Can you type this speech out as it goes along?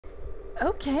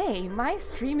Okay, my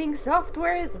streaming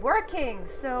software is working,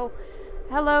 so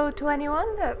hello to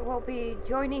anyone that will be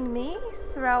joining me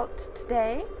throughout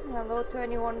today. Hello to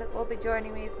anyone that will be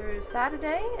joining me through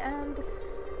Saturday, and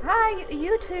hi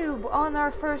YouTube on our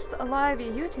first live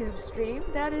YouTube stream.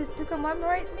 That is to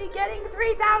commemorate me getting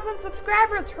 3,000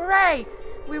 subscribers, hooray!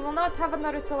 We will not have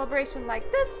another celebration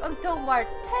like this until my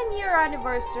 10-year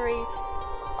anniversary,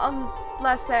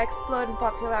 unless I explode in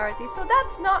popularity, so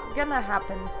that's not gonna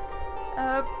happen.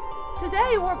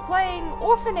 Today we're playing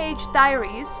Orphan Age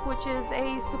Diaries, which is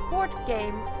a support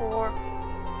game for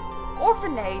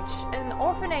Orphan Age. And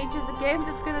Orphan Age is a game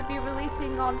that's going to be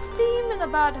releasing on Steam in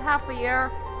about half a year.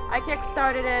 I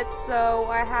kickstarted it, so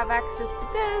I have access to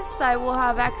this. I will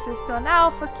have access to an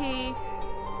alpha key.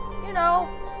 You know,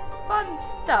 fun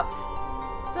stuff.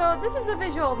 So this is a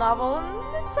visual novel,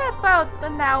 and it's about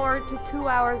an hour to 2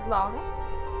 hours long.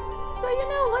 So, you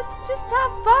know, let's just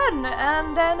have fun,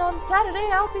 and then on Saturday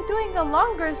I'll be doing a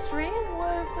longer stream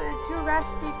with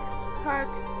Jurassic Park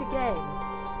the game.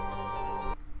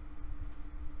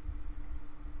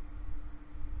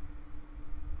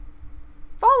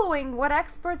 Following what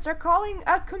experts are calling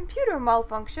a computer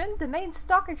malfunction, the main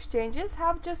stock exchanges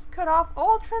have just cut off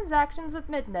all transactions at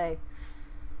midday.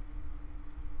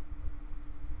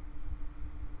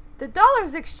 The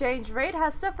dollar's exchange rate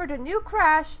has suffered a new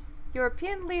crash.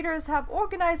 European leaders have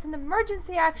organized an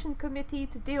emergency action committee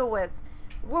to deal with.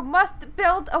 We must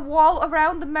build a wall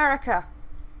around America.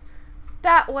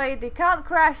 That way they can't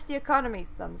crash the economy.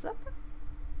 Thumbs up.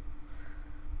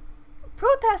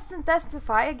 Protests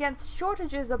intensify against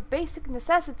shortages of basic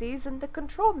necessities and the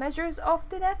control measures of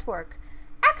the network.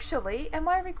 Actually, am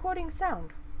I recording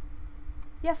sound?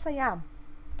 Yes, I am.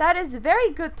 That is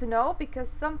very good to know because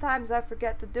sometimes I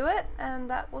forget to do it and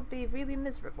that would be really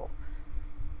miserable.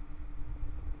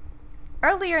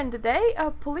 Earlier in the day,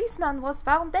 a policeman was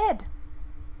found dead.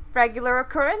 Regular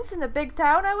occurrence in a big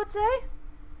town, I would say.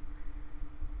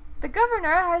 The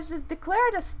governor has just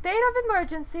declared a state of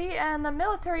emergency and a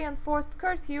military-enforced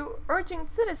curfew, urging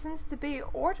citizens to be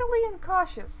orderly and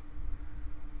cautious.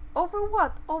 Over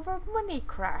what? Over money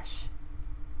crash.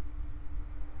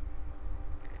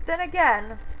 Then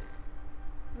again,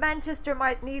 Manchester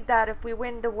might need that if we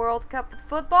win the World Cup at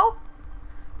football.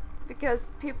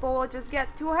 Because people will just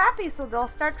get too happy, so they'll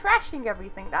start trashing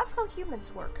everything. That's how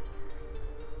humans work.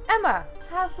 Emma,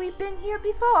 have we been here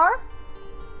before?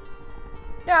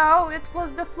 No, it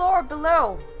was the floor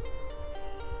below.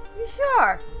 You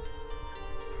sure?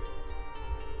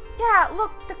 Yeah,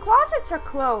 look, the closets are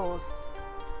closed.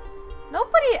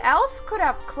 Nobody else could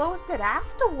have closed it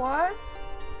afterwards.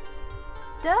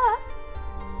 Duh.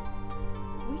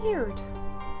 Weird.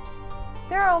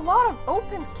 There are a lot of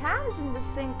open cans in the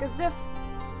sink, as if...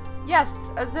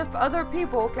 Yes, as if other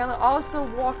people can also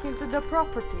walk into the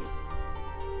property.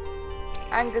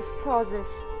 Angus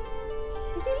pauses.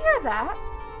 Did you hear that?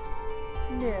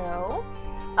 No.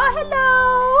 Oh,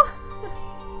 hello!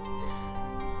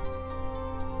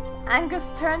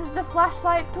 Angus turns the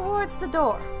flashlight towards the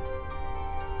door.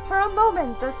 For a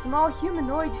moment, a small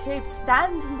humanoid shape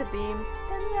stands in the beam,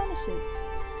 then vanishes.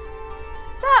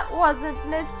 That wasn't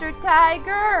Mr.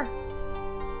 Tiger.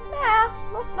 Nah,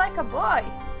 looked like a boy.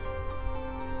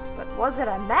 But was it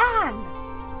a man?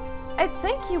 I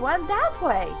think he went that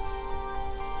way.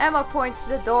 Emma points to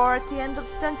the door at the end of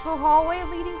the central hallway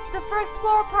leading to the first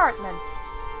floor apartments.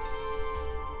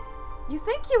 You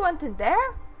think he went in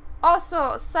there?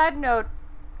 Also, side note,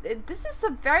 this is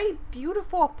a very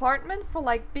beautiful apartment for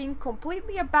like being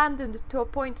completely abandoned to a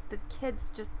point that kids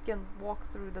just can walk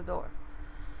through the door.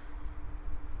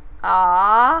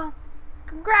 Ah,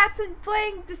 congrats on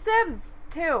playing The Sims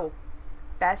 2.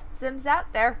 Best Sims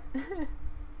out there.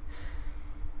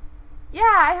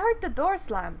 Yeah, I heard the door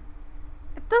slam.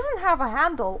 It doesn't have a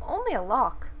handle, only a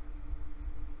lock.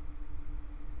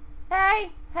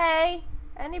 Hey, hey,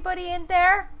 anybody in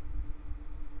there?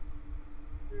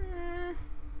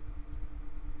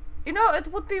 You know,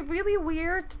 it would be really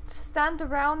weird to stand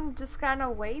around and just kind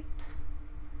of wait.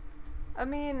 I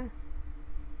mean...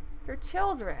 They're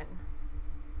children.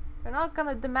 They're not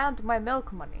gonna demand my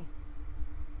milk money.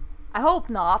 I hope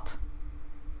not.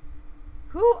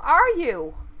 Who are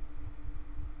you?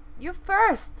 You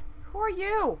first. Who are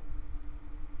you?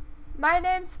 My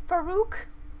name's Farouk.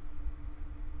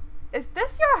 Is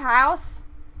this your house?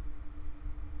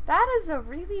 That is a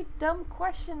really dumb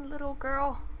question, little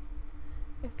girl.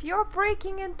 If you're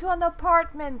breaking into an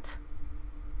apartment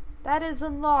that is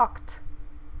unlocked,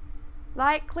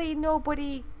 likely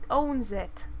nobody owns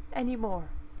it anymore.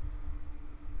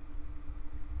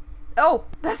 Oh,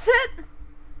 that's it?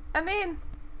 I mean,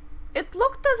 It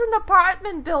looked as an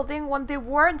apartment building when they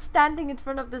weren't standing in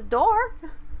front of this door.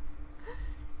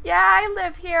 Yeah, I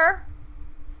live here.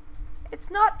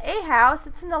 It's not a house,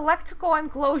 it's an electrical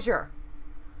enclosure.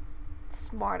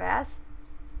 Smartass.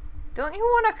 Don't you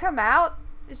want to come out?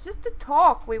 It's just a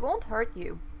talk, we won't hurt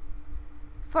you.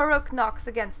 Farouk knocks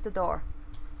against the door.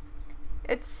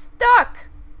 It's stuck!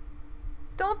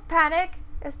 Don't panic.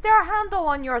 Is there a handle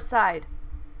on your side?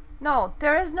 No,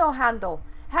 there is no handle.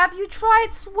 Have you tried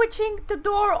switching the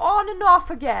door on and off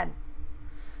again?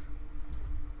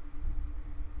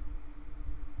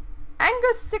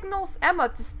 Angus signals Emma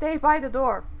to stay by the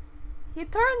door. He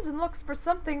turns and looks for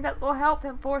something that will help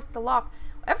him force the lock.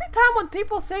 Every time when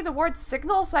people say the word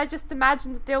signals, I just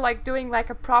imagine that they're like doing like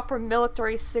a proper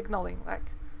military signaling.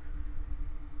 Like,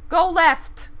 go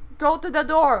left, go to the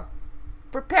door,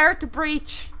 prepare to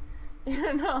breach.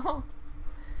 You know?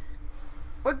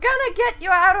 We're gonna get you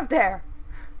out of there.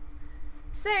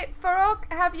 Say,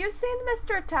 Farouk, have you seen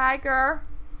Mr. Tiger?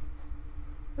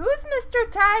 Who's Mr.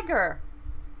 Tiger?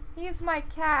 He's my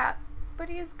cat, but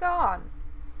he's gone.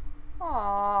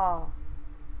 Aww.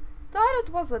 Thought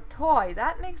it was a toy.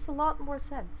 That makes a lot more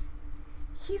sense.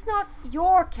 He's not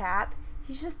your cat.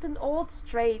 He's just an old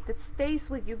stray that stays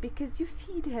with you because you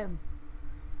feed him.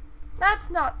 That's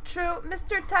not true.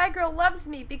 Mr. Tiger loves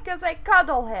me because I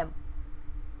cuddle him.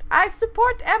 I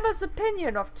support Emma's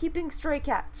opinion of keeping stray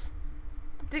cats.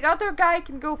 The other guy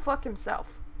can go fuck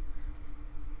himself.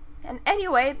 And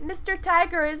anyway, Mr.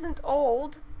 Tiger isn't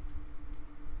old.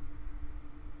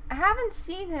 I haven't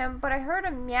seen him, but I heard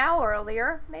him meow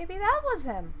earlier. Maybe that was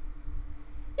him.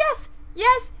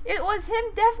 Yes, it was him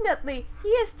definitely. He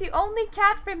is the only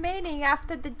cat remaining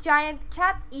after the giant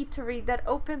cat eatery that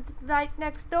opened the night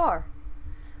next door.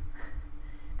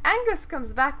 Angus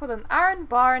comes back with an iron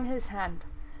bar in his hand.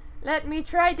 Let me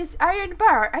try this iron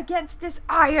bar against this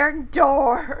iron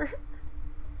door.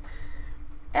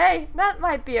 Hey, that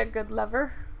might be a good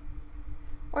lever.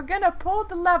 We're gonna pull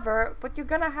the lever, but you're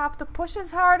gonna have to push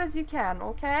as hard as you can,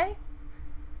 okay?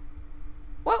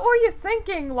 What were you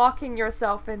thinking locking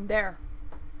yourself in there?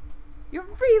 You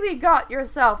really got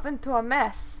yourself into a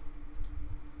mess.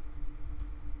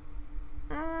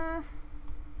 Well,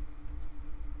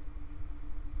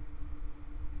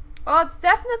 it's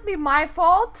definitely my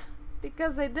fault,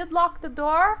 because I did lock the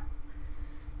door,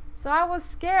 so I was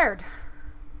scared.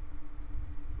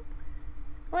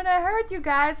 When I heard you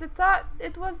guys, I thought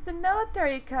it was the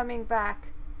military coming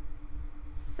back.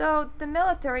 So the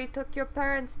military took your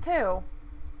parents too.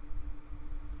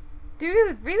 Do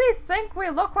you really think we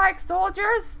look like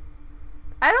soldiers?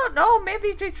 I don't know,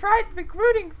 maybe they tried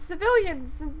recruiting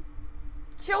civilians and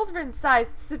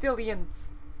children-sized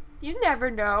civilians. You never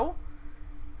know.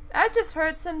 I just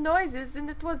heard some noises and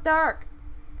it was dark.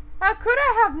 How could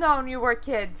I have known you were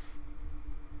kids?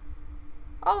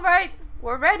 Alright,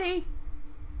 we're ready.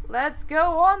 Let's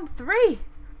go on 3.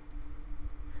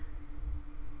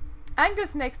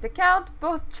 Angus makes the count.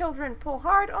 Both children pull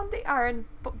hard on the iron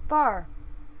bar.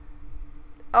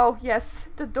 Oh yes,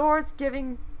 the door's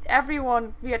giving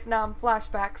everyone Vietnam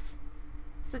flashbacks.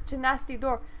 Such a nasty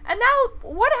door. And now,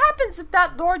 what happens if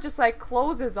that door just like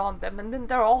closes on them and then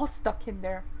they're all stuck in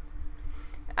there?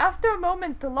 After a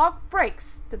moment, the lock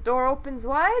breaks. The door opens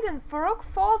wide and Farouk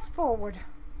falls forward.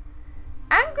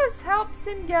 Angus helps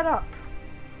him get up.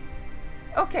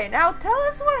 Okay, now tell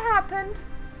us what happened.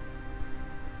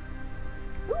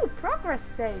 Ooh, progress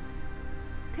saved.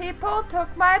 People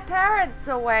took my parents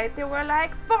away. They were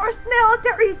like, forced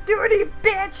military duty,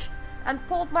 bitch! And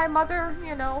pulled my mother,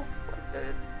 you know,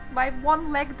 my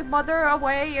one-legged mother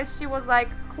away as she was like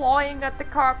clawing at the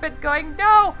carpet going,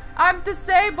 no, I'm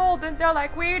disabled. And they're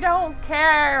like, we don't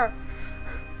care.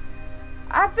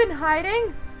 I've been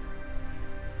hiding.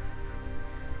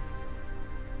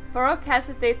 Farouk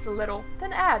hesitates a little,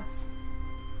 then adds,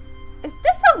 is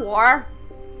this a war?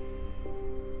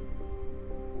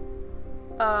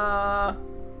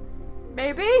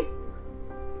 Maybe?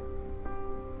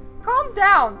 Calm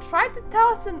down, try to tell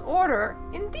us in order,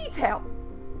 in detail.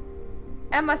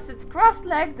 Emma sits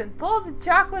cross-legged and pulls a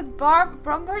chocolate bar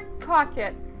from her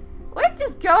pocket. We're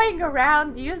just going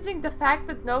around using the fact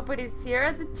that nobody's here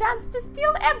as a chance to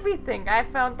steal everything. I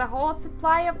found the whole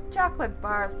supply of chocolate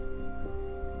bars.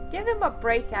 Give him a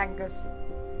break, Angus.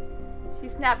 She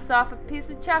snaps off a piece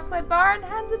of chocolate bar and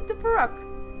hands it to Farouk.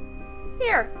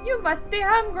 Here, you must be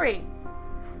hungry.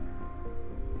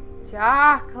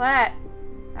 Chocolate.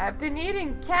 I've been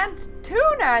eating canned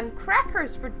tuna and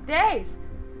crackers for days.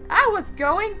 I was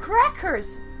going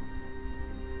crackers.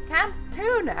 Canned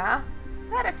tuna?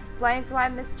 That explains why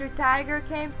Mr. Tiger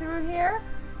came through here.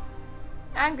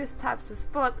 Angus taps his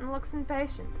foot and looks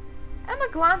impatient. Emma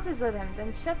glances at him,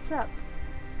 then shuts up.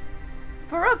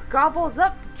 Farouk gobbles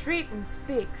up the treat and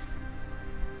speaks.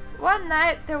 One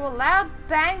night there were loud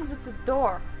bangs at the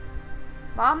door.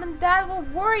 Mom and Dad were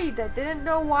worried. I didn't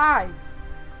know why.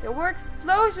 There were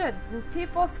explosions and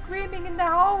people screaming in the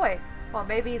hallway. Well,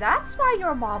 maybe that's why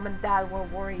your mom and Dad were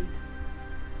worried.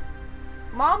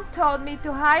 Mom told me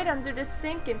to hide under the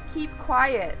sink and keep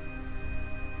quiet.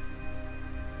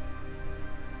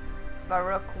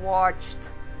 Farouk watched.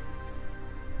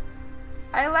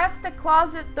 I left the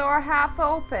closet door half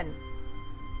open.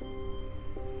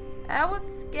 I was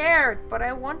scared, but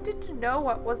I wanted to know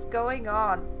what was going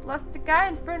on. Plus, the guy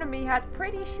in front of me had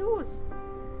pretty shoes.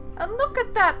 And look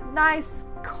at that nice,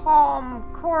 calm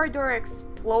corridor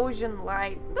explosion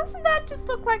light. Doesn't that just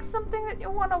look like something that you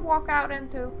want to walk out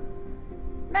into?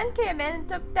 Men came in and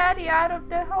took Daddy out of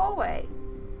the hallway.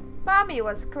 Mommy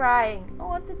was crying. I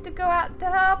wanted to go out to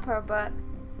help her, but...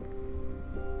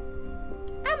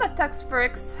 Emma tucks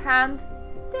Farouk's hand.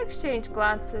 They exchange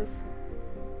glances.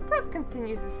 Farouk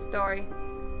continues his story.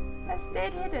 I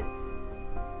stayed hidden.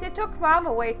 They took Mom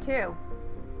away too.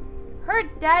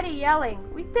 Heard Daddy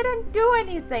yelling, "We didn't do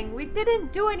anything! We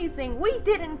didn't do anything! We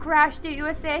didn't crash the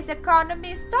USA's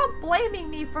economy! Stop blaming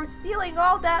me for stealing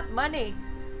all that money!"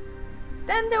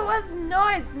 Then there was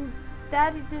noise and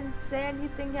Daddy didn't say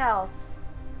anything else.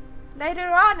 Later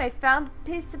on I found a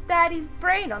piece of Daddy's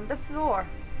brain on the floor.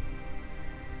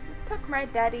 It took my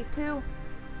daddy too.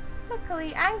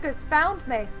 Luckily Angus found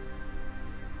me.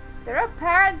 Did our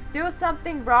parents do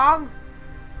something wrong?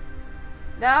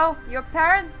 No, your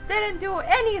parents didn't do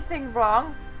anything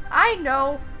wrong. I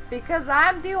know, because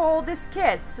I'm the oldest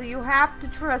kid, so you have to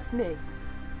trust me.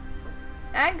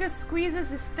 Angus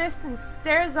squeezes his fist and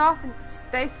stares off into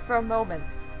space for a moment.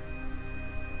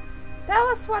 Tell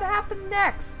us what happened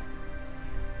next.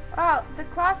 Well, the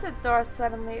closet door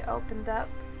suddenly opened up.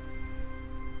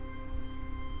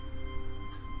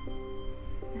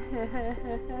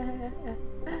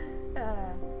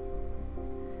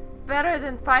 Better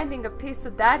than finding a piece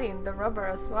of Daddy in the rubber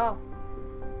as well.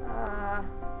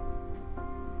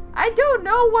 I don't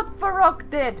know what Farouk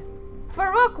did.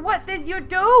 Farouk, what did you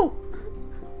do?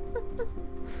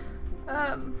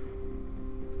 I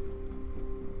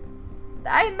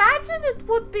imagine it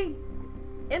would be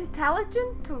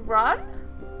intelligent to run.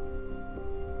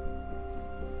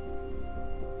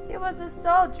 He was a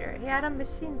soldier. He had a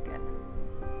machine gun.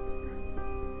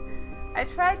 I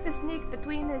tried to sneak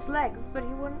between his legs, but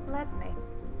he wouldn't let me.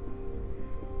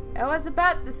 I was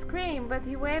about to scream, but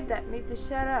he waved at me to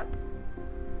shut up.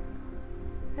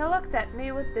 He looked at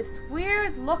me with this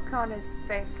weird look on his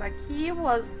face, like he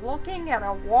was looking at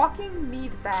a walking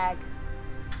meat bag.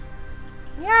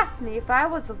 He asked me if I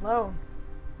was alone.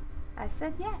 I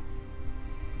said yes.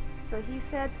 So he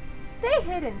said, "Stay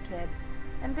hidden, kid."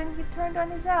 And then he turned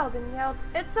on his L and yelled,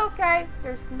 "It's okay,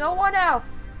 there's no one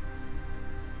else."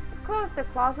 Closed the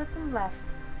closet and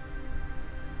left.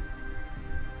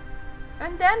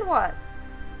 And then what?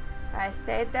 I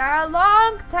stayed there a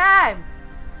long time.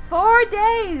 4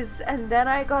 days, and then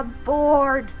I got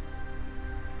bored.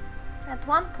 At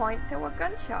one point there were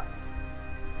gunshots.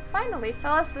 Finally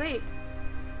fell asleep.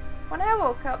 When I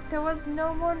woke up there was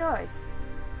no more noise.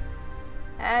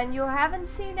 And you haven't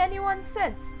seen anyone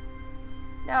since?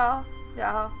 No.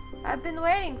 I've been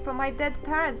waiting for my dead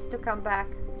parents to come back.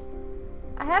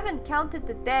 I haven't counted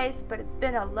the days, but it's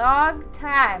been a long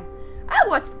time. I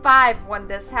was 5 when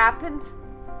this happened.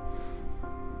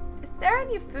 Is there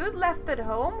any food left at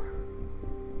home?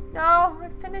 No, I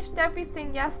finished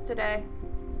everything yesterday.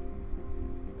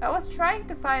 I was trying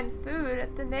to find food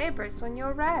at the neighbors when you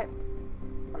arrived.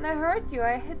 When I heard you,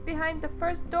 I hid behind the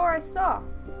first door I saw.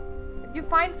 Did you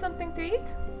find something to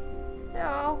eat?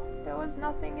 No, there was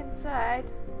nothing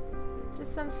inside.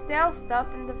 Just some stale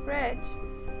stuff in the fridge.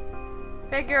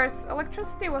 Figures,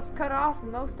 electricity was cut off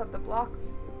in most of the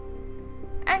blocks.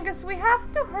 Angus, we have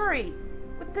to hurry.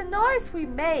 With the noise we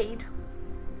made...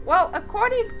 Well,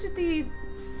 according to the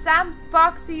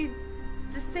sandboxy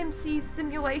Simsy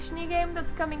simulation-y game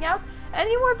that's coming out,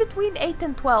 anywhere between 8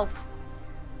 and 12.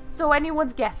 So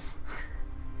anyone's guess.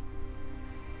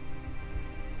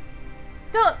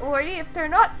 Don't worry, if they're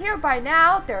not here by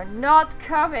now, they're not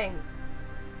coming.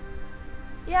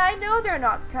 Yeah, I know they're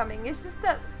not coming. It's just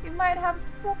that you might have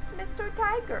spooked Mr.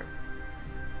 Tiger.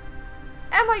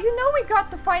 Emma, you know we got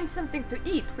to find something to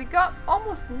eat. We got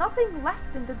almost nothing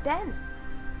left in the den.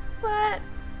 But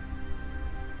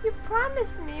you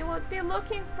promised me you would be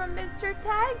looking for Mr.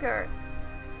 Tiger.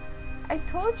 I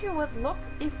told you we'd look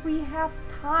if we have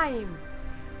time.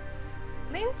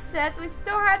 Lynn said we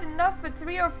still had enough for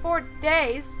 3 or 4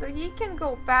 days, so he can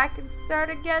go back and start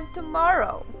again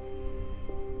tomorrow.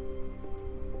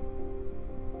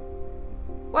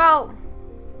 Well,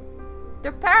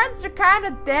 their parents are kind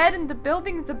of dead and the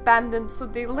building's abandoned, so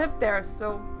they live there.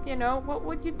 So, you know, what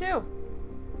would you do?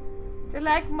 They're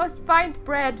like, must find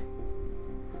bread.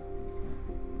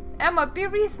 Emma, be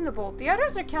reasonable. The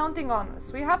others are counting on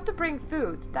us. We have to bring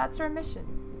food. That's our mission.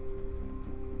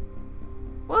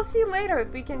 We'll see later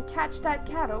if we can catch that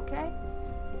cat, okay?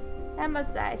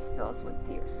 Emma's eyes fills with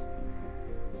tears.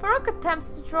 Farouk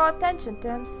attempts to draw attention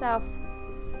to himself.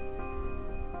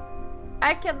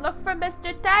 I can look for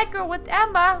Mr. Tiger with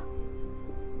Emma.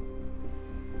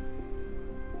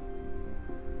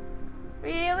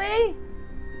 Really?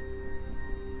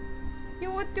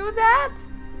 You would do that?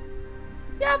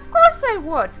 Yeah, of course I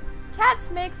would. Cats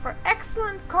make for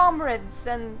excellent comrades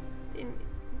and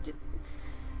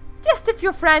just if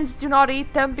your friends do not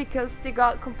eat them because they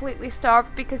got completely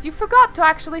starved because you forgot to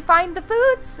actually find the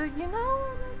food, so you know,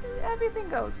 everything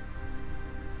goes.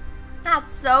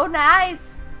 That's so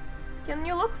nice. Can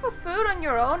you look for food on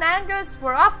your own, Angus?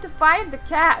 We're off to find the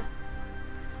cat.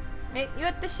 Meet you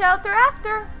at the shelter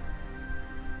after.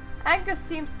 Angus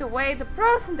seems to weigh the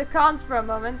pros and the cons for a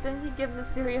moment, then he gives a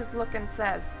serious look and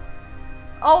says,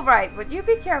 Alright, but you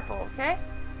be careful, okay?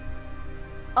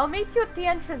 I'll meet you at the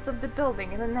entrance of the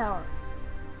building in an hour.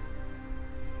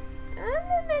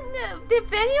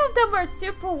 If any of them are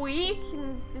super weak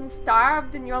and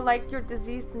starved and you're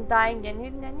diseased and dying and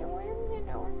you know,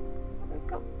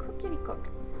 kitty cook.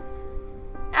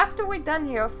 After we're done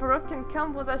here, Farouk can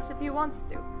come with us if he wants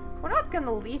to. We're not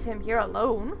gonna leave him here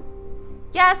alone.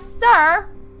 Yes, sir!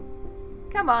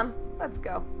 Come on, let's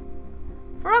go.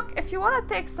 Farouk, if you want to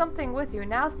take something with you,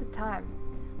 now's the time.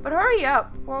 But hurry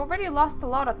up, we're already lost a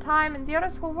lot of time and the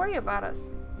others will worry about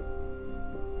us.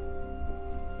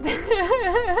 It's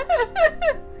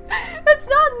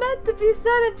not meant to be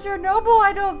said in Chernobyl,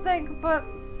 I don't think, but...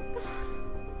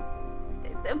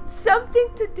 something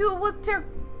to do with their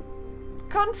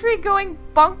country going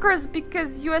bonkers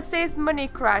because USA's money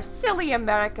crashed. Silly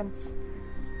Americans.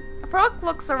 Farouk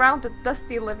looks around the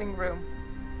dusty living room.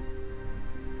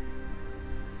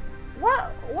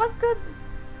 What could...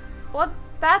 What?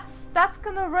 That's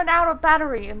gonna run out of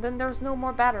battery and then there's no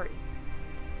more battery.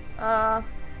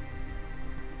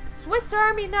 Swiss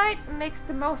Army knife makes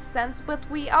the most sense, but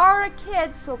we are a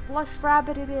kid, so plush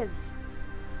rabbit it is.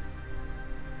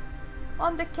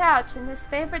 On the couch in his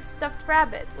favorite stuffed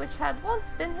rabbit, which had once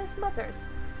been his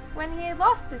mother's. When he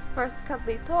lost his first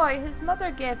cuddly toy, his mother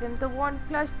gave him the worn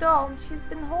plush doll and she's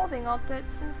been holding onto it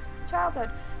since childhood.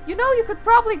 You know, you could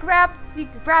probably grab the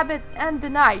rabbit and the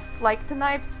knife. Like, the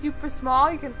knife's super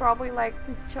small, you can probably, like,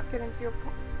 chuck it into your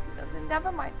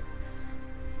never mind.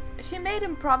 She made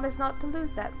him promise not to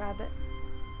lose that rabbit.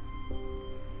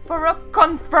 Farouk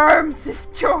confirms his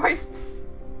choice.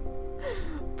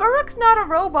 Farouk's not a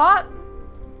robot.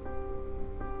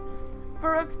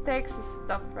 Farouk takes his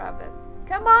stuffed rabbit.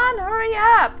 Come on, hurry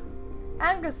up!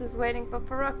 Angus is waiting for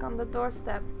Farouk on the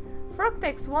doorstep. Farouk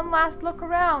takes one last look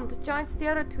around, joins the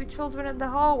other two children in the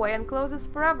hallway, and closes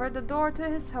forever the door to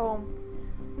his home.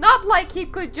 Not like he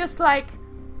could just, like,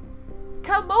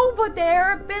 come over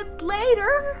there a bit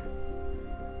later.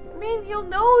 I mean, he'll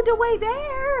know the way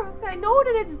there. I know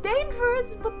that it's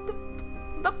dangerous, but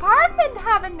the apartment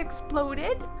haven't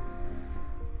exploded.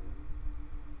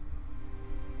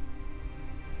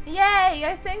 Yay,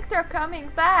 I think they're coming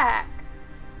back.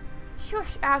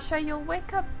 Shush, Asha, you'll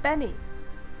wake up Benny.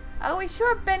 Are we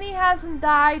sure Benny hasn't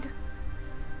died?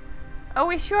 Are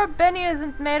we sure Benny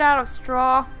isn't made out of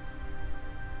straw?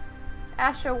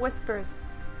 Asha whispers.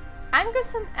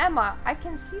 Angus and Emma, I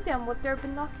can see them with their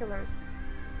binoculars.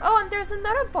 Oh, and there's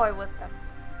another boy with them.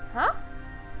 Huh?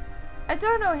 I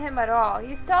don't know him at all.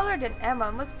 He's taller than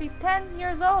Emma. Must be 10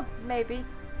 years old, maybe.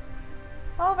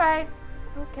 Alright.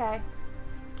 Okay.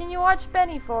 Can you watch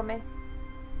Benny for me?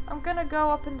 I'm gonna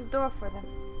go open the door for them.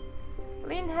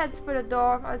 Lynn heads for the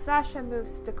door as Asha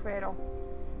moves to the cradle.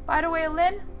 By the way,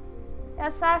 Lynn?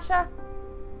 Yes, Asha?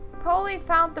 Polly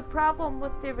found the problem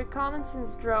with the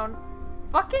reconnaissance drone.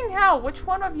 Fucking hell, which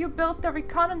one of you built the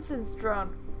reconnaissance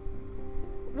drone?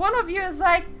 One of you is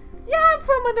like, yeah, I'm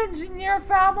from an engineer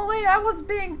family. I was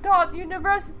being taught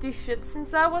university shit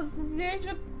since I was the age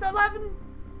of 11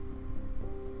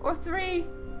 or 3,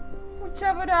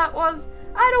 whichever that was.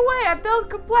 Either way, I build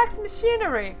complex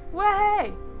machinery. Well,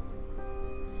 hey.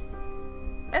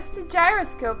 It's the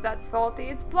gyroscope that's faulty.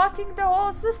 It's blocking the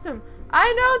whole system.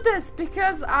 I know this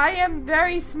because I am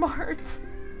very smart.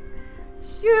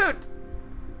 Shoot.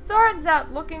 Soren's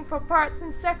out looking for parts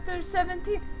in Sector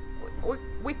 17.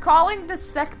 We calling this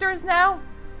sectors now?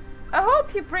 I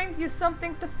hope he brings you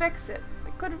something to fix it.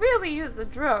 We could really use a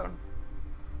drone.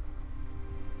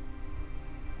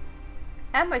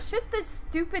 Emma, shoot this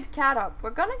stupid cat up. We're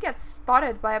gonna get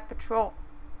spotted by a patrol.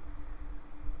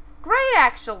 Great,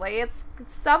 actually. It's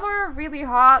summer, really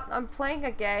hot. I'm playing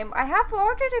a game. I have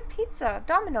ordered a pizza,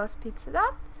 Domino's pizza.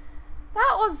 That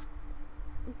was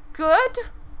good.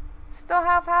 Still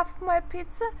have half of my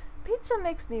pizza. Pizza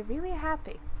makes me really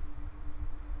happy.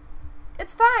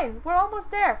 It's fine. We're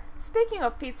almost there. Speaking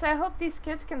of pizza, I hope these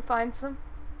kids can find some.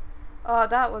 Oh,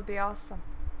 that would be awesome.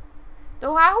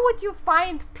 Though how would you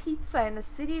find pizza in a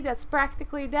city that's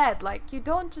practically dead? Like, you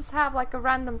don't just have like a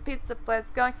random pizza place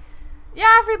going,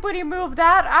 yeah, everybody move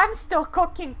that. I'm still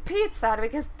cooking pizza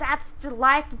because that's the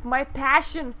life of my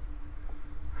passion.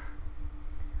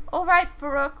 Alright,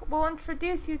 Farouk, we'll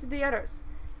introduce you to the others.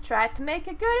 Try to make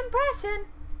a good impression.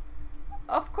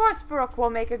 Of course Farouk will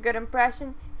make a good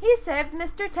impression. He saved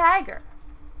Mr. Tiger.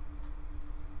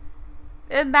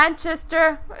 In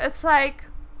Manchester, it's like,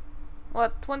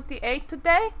 what, 28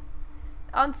 today?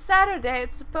 On Saturday,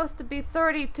 it's supposed to be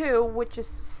 32, which is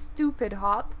stupid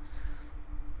hot.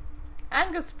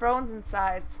 Angus frowns in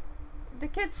sighs. The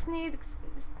kids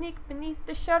sneak beneath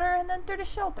the shutter and enter the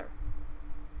shelter.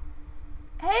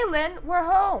 Hey Lynn, we're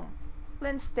home.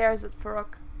 Lynn stares at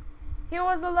Farouk. He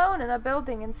was alone in a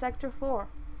building in Sector 4.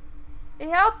 He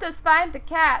helped us find the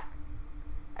cat.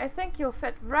 I think you'll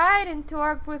fit right into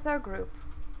our group.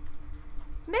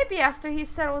 Maybe after he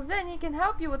settles in, he can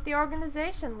help you with the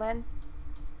organization, Lynn.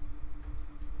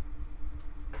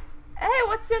 Hey,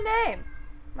 what's your name?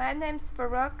 My name's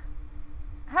Farouk.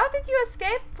 How did you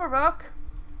escape, Farouk?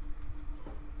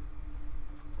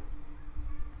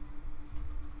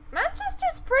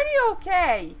 Manchester's pretty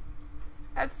okay.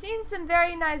 I've seen some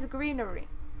very nice greenery.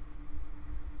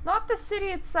 Not the city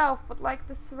itself, but like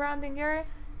the surrounding area.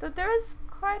 Though there is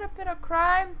quite a bit of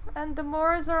crime, and the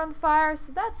moors are on fire,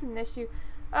 so that's an issue.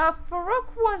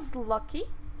 Farouk was lucky.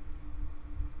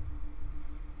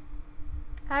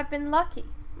 I've been lucky.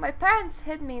 My parents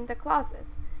hid me in the closet.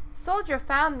 Soldier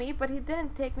found me, but he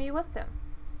didn't take me with him.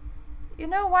 You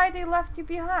know why they left you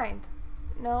behind?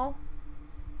 No.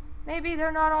 Maybe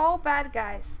they're not all bad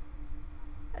guys.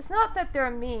 It's not that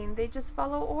they're mean, they just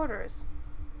follow orders.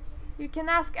 You can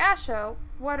ask Asha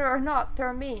whether or not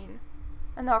they're mean.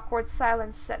 An awkward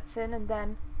silence sets in and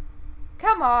then,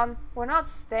 come on, we're not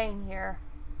staying here.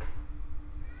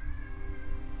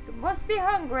 You must be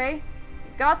hungry.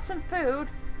 You got some food.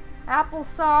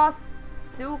 Applesauce,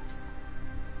 soups.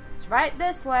 It's right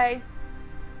this way.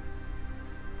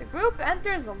 The group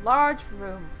enters a large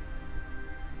room.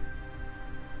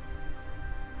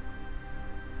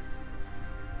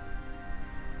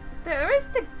 There is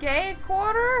the gay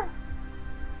quarter.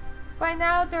 By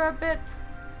now they're a bit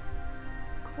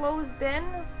closed in.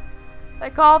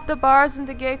 Like all of the bars in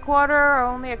the gay quarter are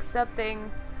only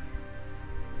accepting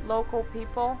local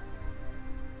people.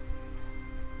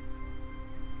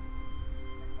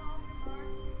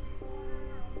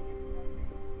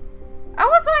 I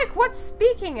was like, what's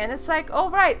speaking? And it's like, oh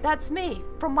right, that's me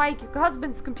from my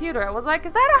husband's computer. I was like,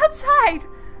 is that outside?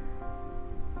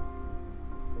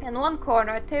 In one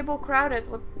corner, a table crowded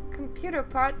with computer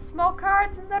parts, small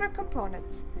cards, and other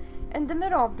components. In the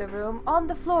middle of the room, on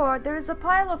the floor, there is a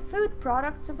pile of food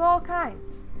products of all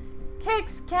kinds.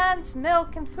 Cakes, cans,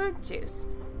 milk, and fruit juice.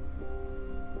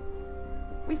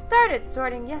 We started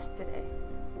sorting yesterday.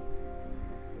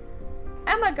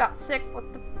 Emma got sick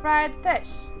with the fried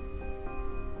fish.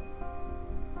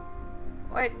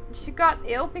 Wait, she got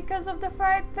ill because of the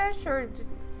fried fish, or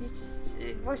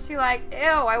was she like, ew,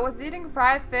 I was eating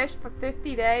fried fish for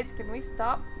 50 days, can we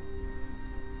stop?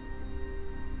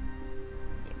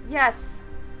 Yes,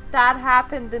 that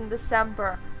happened in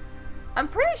December. I'm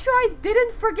pretty sure I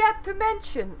didn't forget to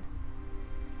mention.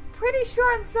 Pretty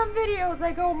sure in some videos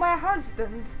I go, my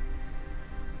husband.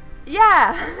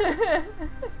 Yeah.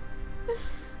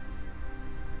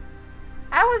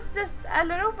 I was just a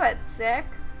little bit sick.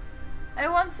 I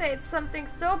won't say it's something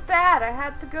so bad I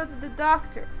had to go to the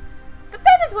doctor. But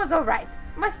then it was alright.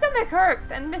 My stomach hurt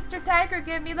and Mr. Tiger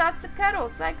gave me lots of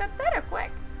cuddles, so I got better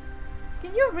quick.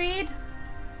 Can you read?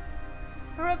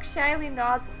 Farouk shyly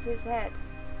nods his head.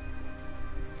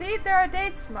 See, there are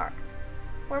dates marked.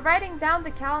 We're writing down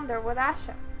the calendar with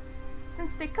Asha.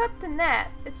 Since they cut the net,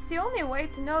 it's the only way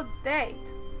to know the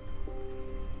date.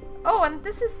 Oh, and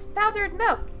this is powdered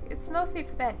milk. It's mostly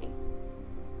for Benny.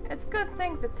 It's a good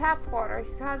thing the tap water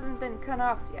hasn't been cut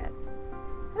off yet.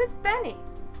 Who's Benny?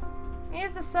 He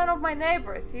is the son of my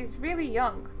neighbors. He's really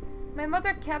young. My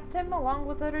mother kept him along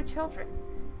with other children.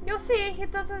 You'll see, he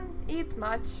doesn't eat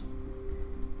much.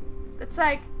 It's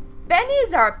like,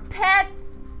 Benny's our pet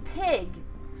pig.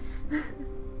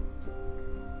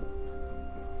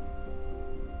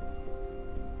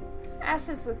 Ash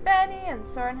is with Benny, and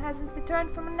Soren hasn't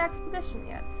returned from an expedition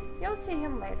yet. You'll see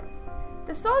him later.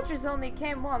 The soldiers only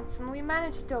came once, and we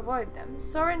managed to avoid them.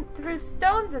 Soren threw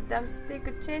stones at them so they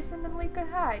could chase him and we could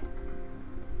hide.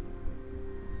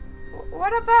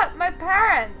 What about my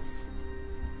parents?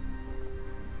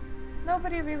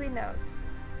 Nobody really knows.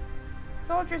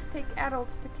 Soldiers take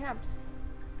adults to camps.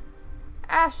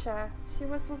 Asha, she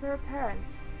was with her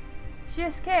parents. She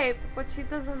escaped, but she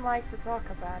doesn't like to talk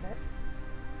about it.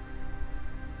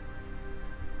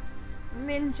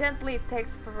 Min gently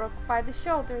takes Farouk by the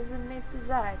shoulders and meets his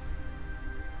eyes.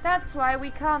 That's why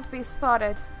we can't be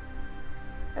spotted.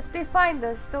 If they find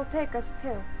us, they'll take us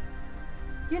too.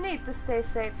 You need to stay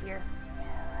safe here.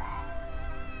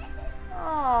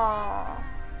 Aww.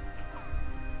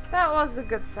 That was a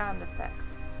good sound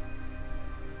effect.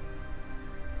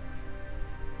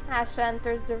 Asha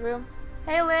enters the room.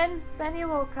 Hey Lynn, Benny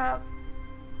woke up.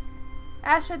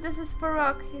 Asha, this is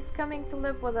Farouk. He's coming to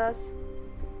live with us.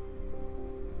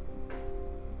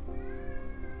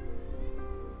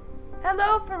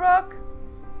 Hello, Farouk.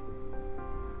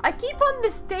 I keep on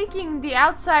mistaking the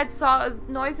outside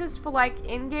noises for like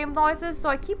in-game noises, so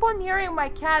I keep on hearing my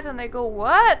cat and I go,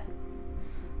 what?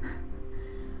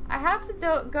 I have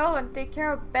to go and take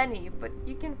care of Benny, but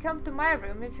you can come to my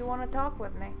room if you want to talk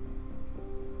with me.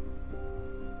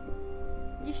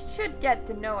 You should get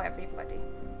to know everybody.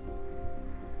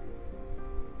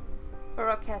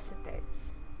 Farouk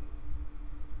hesitates.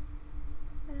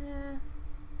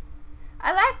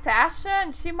 I like Tasha,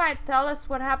 and she might tell us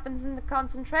what happens in the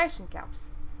concentration camps.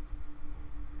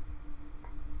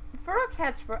 Farouk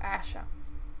heads for Asha.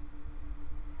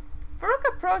 Farouk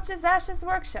approaches Asha's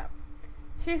workshop.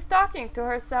 She is talking to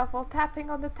herself while tapping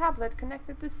on the tablet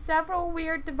connected to several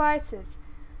weird devices.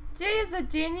 She is a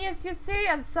genius, you see,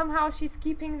 and somehow she's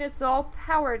keeping it all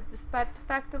powered despite the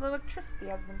fact that electricity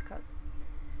has been cut.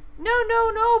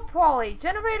 No, Polly.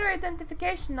 Generator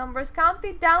identification numbers can't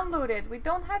be downloaded. We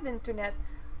don't have internet.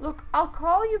 Look, I'll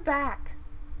call you back.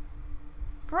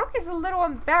 Farouk is a little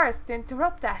embarrassed to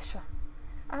interrupt Asha.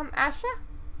 Asha?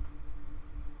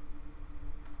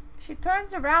 She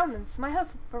turns around and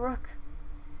smiles at Farouk.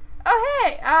 Oh,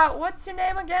 hey, what's your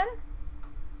name again?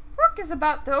 Farouk is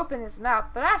about to open his mouth,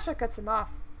 but Asha cuts him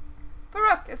off.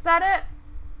 Farouk, is that it?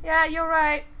 Yeah, you're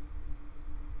right.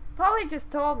 Polly just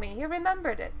told me. He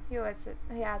remembered it. He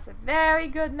has a very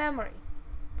good memory.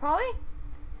 Polly?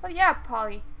 Well, yeah,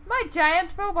 Polly. My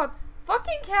giant robot.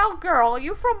 Fucking hell, girl. Are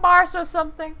you from Mars or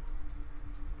something?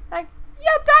 Like,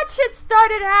 yeah, that shit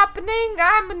started happening.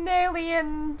 I'm an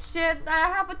alien shit. I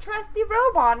have a trusty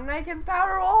robot and I can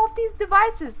power all of these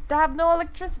devices that have no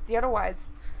electricity otherwise.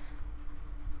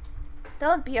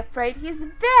 Don't be afraid. He's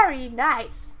very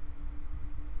nice.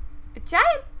 A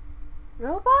giant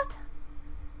robot?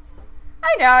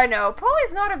 I know.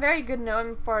 Polly's not a very good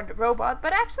name for a robot,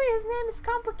 but actually his name is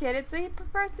complicated, so he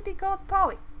prefers to be called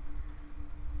Polly.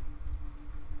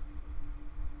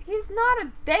 He's not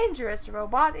a dangerous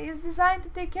robot. He's designed to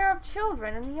take care of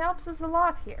children, and he helps us a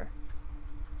lot here.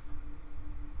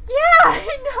 Yeah,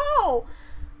 I know!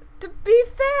 To be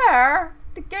fair,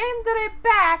 the game that I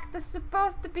backed is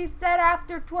supposed to be set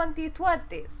after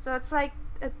 2020, so it's like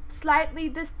a slightly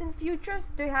distant future,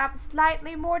 so they have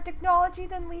slightly more technology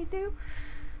than we do.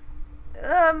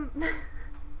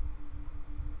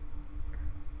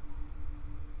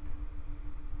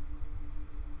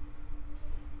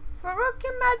 Farouk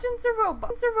imagines a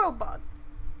robot.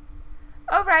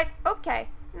 Alright, okay.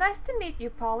 Nice to meet you,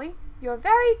 Polly. You're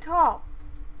very tall.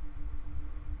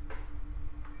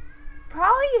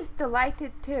 Polly is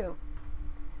delighted too.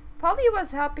 Polly was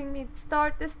helping me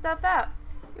start this stuff out.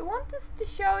 You want us to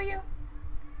show you?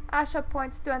 Asha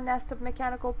points to a nest of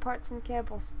mechanical parts and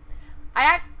cables.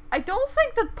 I don't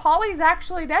think that Polly's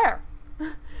actually there.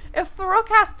 If Farouk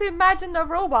has to imagine a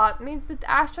robot, it means that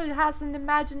Asha has an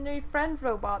imaginary friend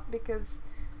robot because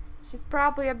she's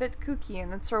probably a bit kooky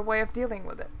and it's her way of dealing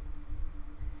with it.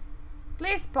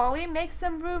 Please, Polly, make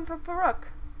some room for Farouk.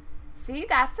 See,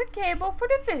 that's a cable for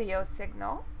the video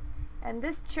signal. And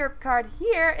this chirp card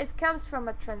here, it comes from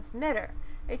a transmitter.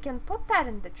 We can put that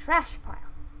in the trash pile.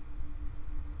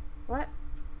 What?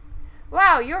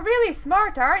 Wow, you're really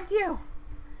smart, aren't you?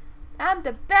 I'm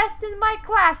the best in my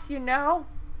class, you know.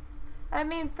 I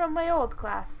mean, from my old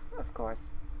class, of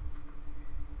course.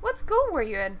 What school were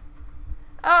you in?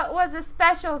 It was a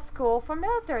special school for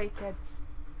military kids.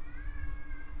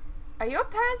 Are your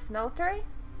parents military?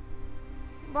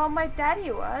 Well, my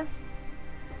daddy was.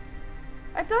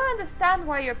 I don't understand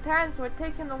why your parents were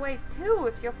taken away too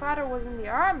if your father was in the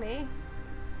army.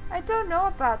 I don't know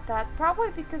about that,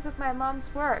 probably because of my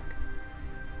mom's work.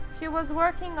 She was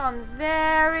working on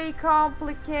very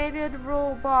complicated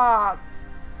robots.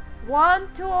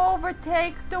 One to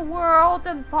overtake the world,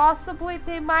 and possibly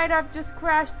they might have just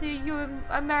crashed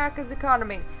America's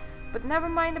economy. But never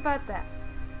mind about that.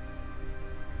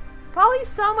 Polly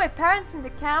saw my parents in the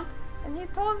camp, and he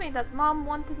told me that Mom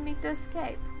wanted me to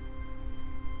escape.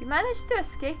 You managed to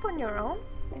escape on your own?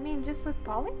 I mean, just with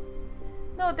Polly?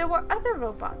 No, there were other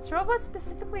robots. Robots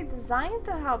specifically designed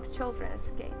to help children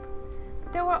escape.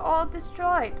 But they were all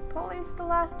destroyed. Polly is the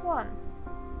last one.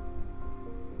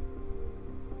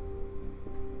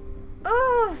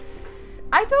 Ugh.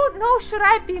 I don't know. Should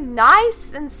I be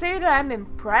nice and say that I'm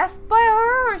impressed by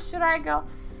her? Or should I go,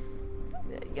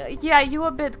 yeah, you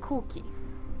a bit kooky.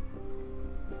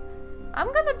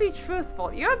 I'm gonna be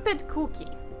truthful. You're a bit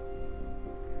kooky.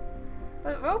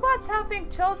 But robots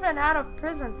helping children out of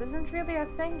prison isn't really a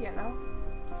thing, you know.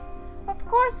 Of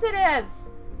course it is.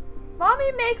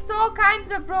 Mommy makes all kinds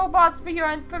of robots for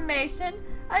your information.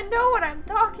 I know what I'm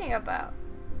talking about.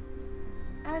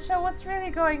 Asha, what's really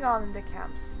going on in the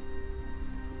camps?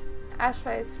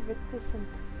 Asha is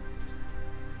reticent.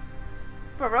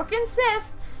 Farouk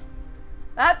insists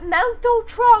that mental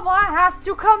trauma has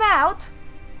to come out.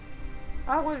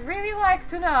 I would really like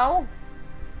to know.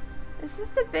 It's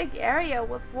just a big area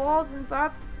with walls and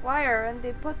barbed wire, and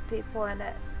they put people in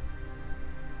it.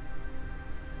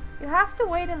 You have to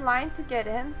wait in line to get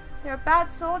in. There are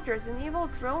bad soldiers and evil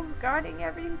drones guarding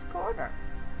every corner.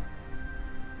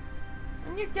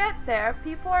 When you get there,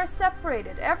 people are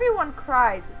separated. Everyone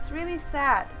cries. It's really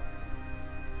sad.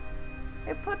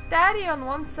 They put Daddy on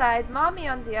one side, Mommy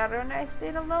on the other, and I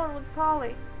stayed alone with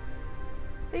Polly.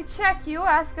 They check you,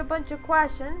 ask a bunch of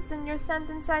questions, and you're sent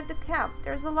inside the camp.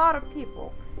 There's a lot of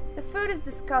people. The food is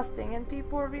disgusting, and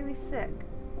people are really sick.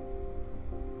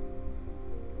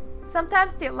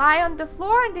 Sometimes they lie on the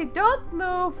floor and they don't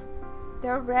move.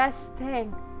 They're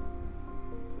resting.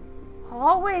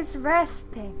 Always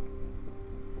resting.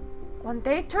 When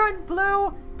they turn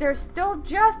blue, they're still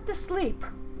just asleep.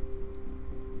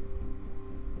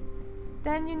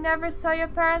 Then you never saw your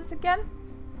parents again?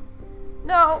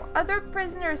 No, other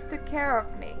prisoners took care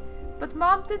of me. But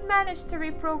Mom did manage to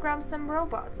reprogram some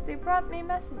robots. They brought me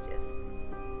messages.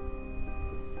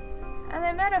 And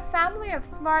I met a family of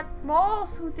smart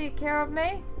moles who take care of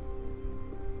me.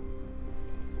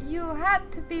 You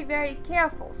had to be very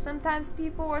careful. Sometimes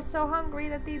people were so hungry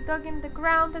that they dug in the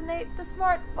ground and ate the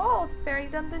smart moles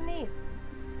buried underneath.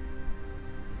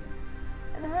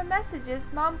 In her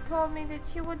messages, Mom told me that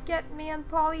she would get me and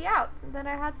Polly out, and that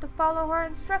I had to follow her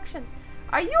instructions.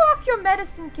 Are you off your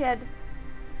medicine, kid?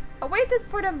 I waited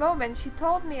for the moment she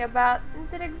told me about and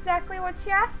did exactly what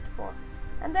she asked for.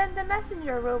 And then the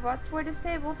messenger robots were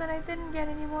disabled and I didn't get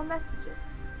any more messages.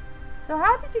 So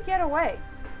how did you get away?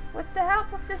 With the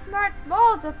help of the smart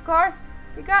moles, of course.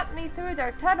 They got me through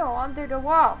their tunnel under the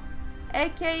wall.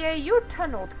 AKA you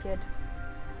tunneled, kid.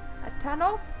 A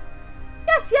tunnel?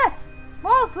 Yes, yes!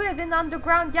 Moles live in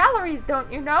underground galleries,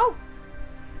 don't you know?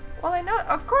 Well, I know,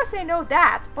 of course I know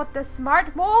that, but the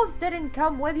smart moles didn't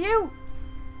come with you.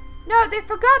 No, they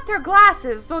forgot their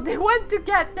glasses, so they went to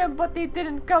get them, but they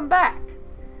didn't come back.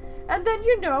 And then,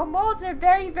 you know, moles are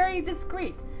very, very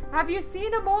discreet. Have you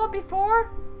seen a mole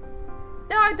before?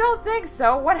 No, I don't think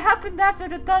so. What happened after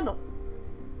the tunnel?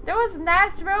 There was a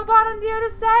nice robot on the other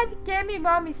side. He gave me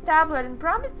Mommy's tablet and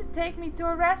promised to take me to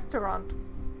a restaurant.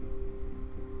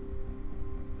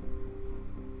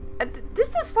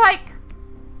 This is like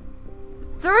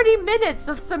 30 minutes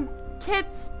of some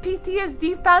kid's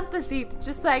PTSD fantasy to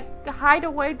just like hide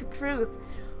away the truth.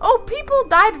 Oh, people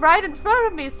died right in front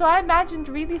of me, so I imagined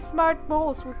really smart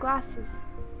moles with glasses.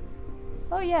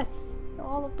 Oh yes,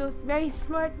 all of those very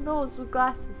smart moles with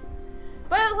glasses.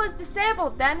 But it was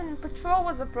disabled then and patrol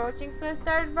was approaching, so I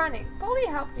started running. Polly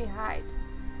helped me hide.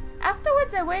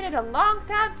 Afterwards I waited a long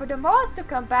time for the moles to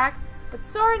come back, but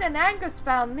Soren and Angus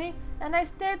found me and I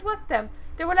stayed with them.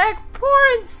 They were like,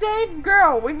 poor insane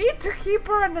girl, we need to keep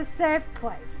her in a safe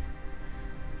place.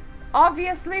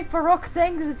 Obviously, Farouk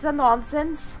thinks it's a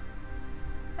nonsense.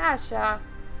 Asha.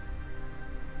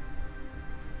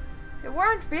 There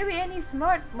weren't really any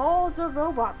smart moles or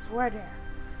robots, were there?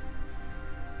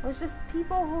 It was just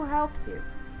people who helped you.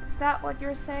 Is that what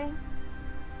you're saying?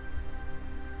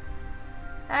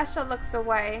 Asha looks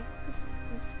away,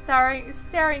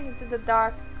 staring into the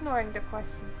dark, ignoring the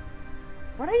question.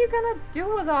 What are you gonna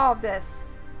do with all this?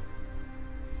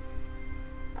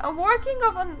 I'm working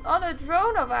on a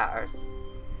drone of ours.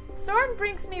 Soren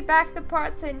brings me back the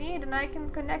parts I need and I can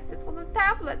connect it with a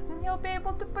tablet and he'll be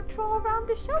able to patrol around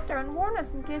the shelter and warn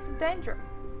us in case of danger.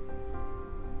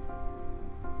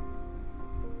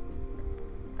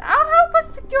 I'll help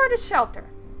us secure the shelter.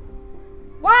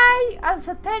 Why, as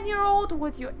a 10-year-old,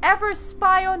 would you ever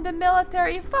spy on the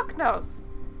military? Fuck knows.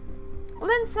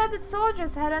 Lynn said that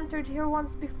soldiers had entered here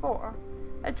once before.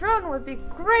 A drone would be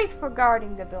great for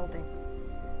guarding the building.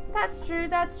 That's true,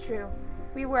 that's true.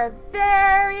 We were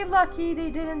very lucky they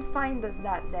didn't find us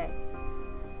that day.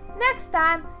 Next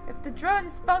time, if the drone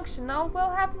is functional,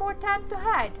 we'll have more time to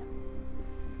hide.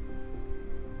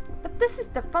 But this is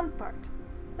the fun part.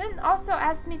 Lynn also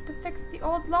asked me to fix the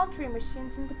old laundry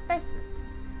machines in the basement.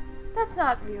 That's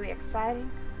not really exciting.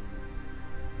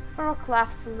 Farouk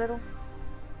laughs a little.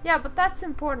 Yeah, but that's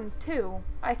important too.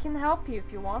 I can help you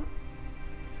if you want.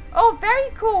 Oh,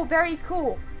 very cool, very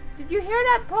cool. Did you hear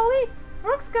that, Polly?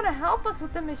 Farouk's gonna help us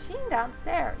with the machine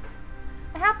downstairs.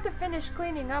 I have to finish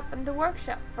cleaning up in the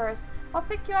workshop first. I'll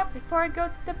pick you up before I go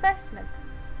to the basement.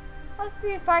 I'll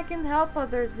see if I can help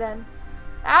others then.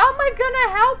 How am I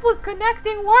gonna help with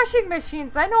connecting washing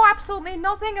machines? I know absolutely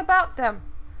nothing about them.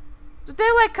 Do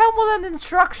they like come with an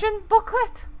instruction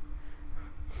booklet?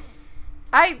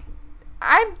 I'm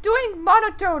doing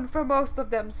monotone for most of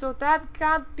them, so that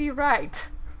can't be right.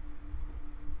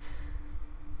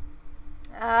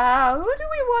 Who do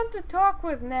we want to talk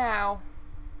with now?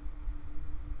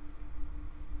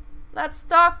 Let's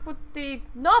talk with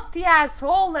not the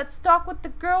asshole, let's talk with the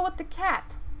girl with the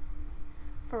cat.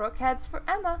 Farouk heads for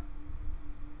Emma.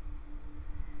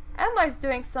 Emma is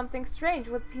doing something strange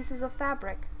with pieces of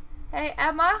fabric. Hey,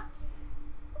 Emma?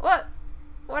 What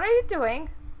are you doing?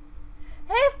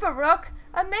 Hey, Farouk,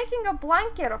 I'm making a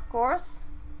blanket, of course.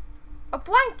 A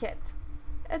blanket?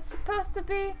 It's supposed to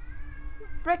be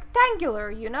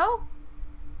rectangular, you know?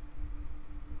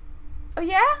 Oh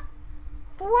yeah?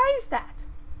 But why is that?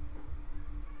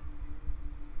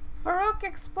 Farouk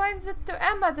explains it to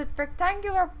Emma that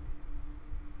rectangular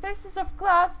pieces of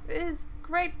cloth is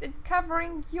great at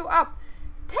covering you up.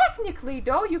 Technically,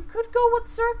 though, you could go with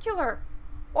circular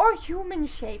or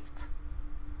human-shaped.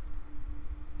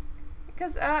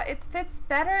 Because it fits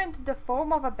better into the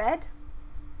form of a bed.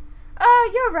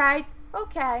 Oh, you're right.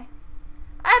 Okay.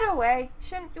 Either way,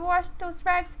 shouldn't you wash those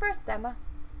rags first, Emma?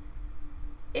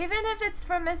 Even if it's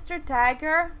from Mr.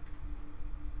 Tiger?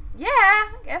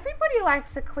 Yeah, everybody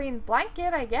likes a clean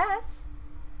blanket, I guess.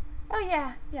 Oh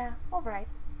yeah, alright.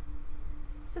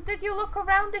 So did you look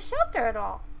around the shelter at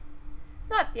all?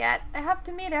 Not yet. I have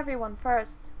to meet everyone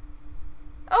first.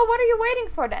 Oh, what are you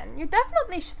waiting for then? You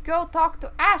definitely should go talk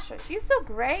to Asha. She's so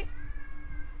great.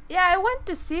 Yeah, I went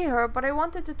to see her, but I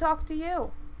wanted to talk to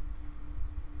you.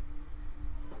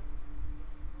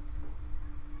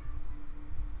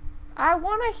 I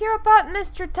want to hear about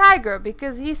Mr. Tiger,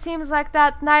 because he seems like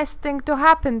that nice thing to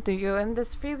happen to you in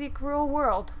this really cruel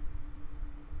world.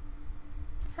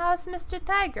 How's Mr.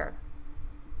 Tiger?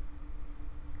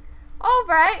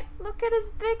 Alright, look at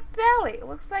his big belly.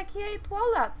 Looks like he ate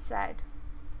well outside.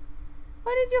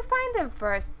 Where did you find him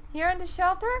first? Here in the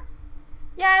shelter?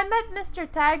 Yeah, I met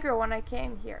Mr. Tiger when I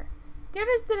came here. The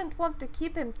others didn't want to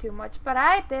keep him too much, but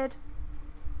I did.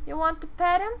 You want to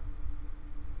pet him?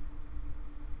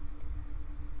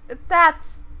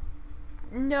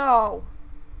 No.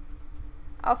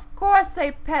 Of course I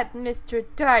pet Mr.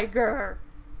 Tiger.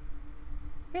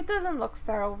 He doesn't look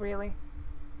feral, really.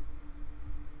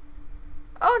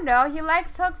 Oh no, he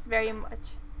likes hugs very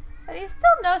much. But he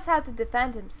still knows how to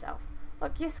defend himself.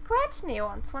 Look, he scratched me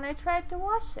once when I tried to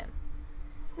wash him.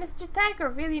 Mr. Tiger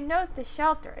really knows the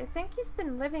shelter. I think he's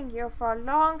been living here for a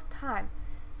long time.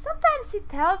 Sometimes he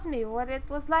tells me what it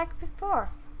was like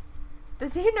before.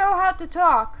 Does he know how to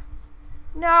talk?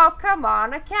 No, come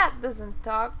on, a cat doesn't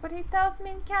talk, but he tells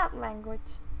me in cat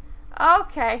language.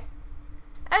 Okay.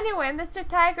 Anyway, Mr.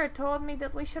 Tiger told me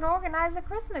that we should organize a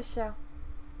Christmas show.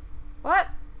 What?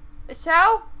 A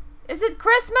show? Is it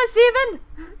Christmas even?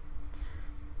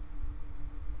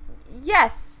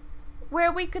 Yes,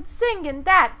 where we could sing and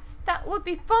dance. That would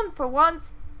be fun for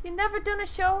once. You never done a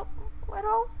show at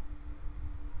all?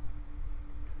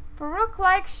 Farouk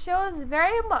likes shows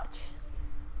very much.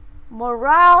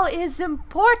 Morale is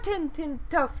important in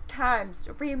tough times.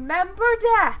 Remember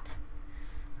that.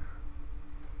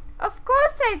 Of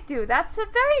course I do. That's a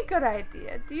very good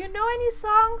idea. Do you know any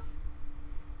songs?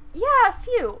 Yeah, a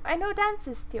few. I know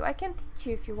dances too. I can teach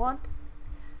you if you want.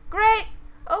 Great.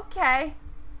 Okay.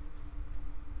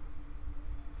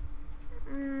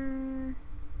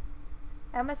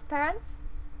 Emma's parents?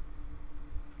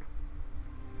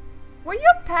 Were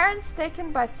your parents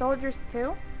taken by soldiers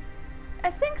too? I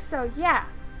think so, yeah.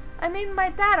 I mean, my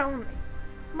dad only.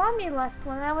 Mommy left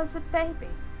when I was a baby.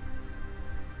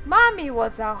 Mommy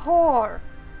was a whore.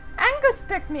 Angus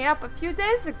picked me up a few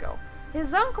days ago.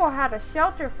 His uncle had a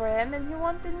shelter for him and he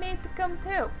wanted me to come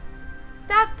too.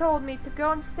 Dad told me to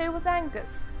go and stay with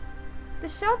Angus. The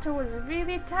shelter was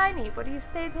really tiny, but he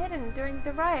stayed hidden during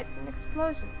the riots and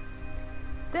explosions.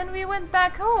 Then we went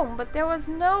back home, but there was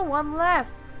no one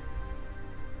left.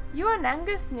 You and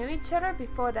Angus knew each other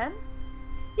before then?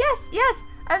 Yes,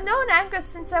 I've known Angus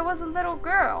since I was a little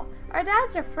girl. Our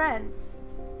dads are friends.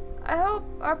 I hope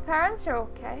our parents are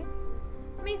okay.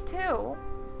 Me too.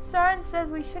 Soren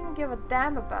says we shouldn't give a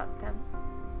damn about them.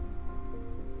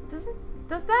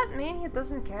 Does that mean he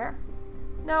doesn't care?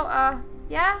 No,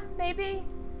 yeah, maybe.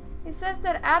 He says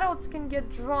that adults can get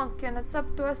drunk and it's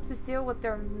up to us to deal with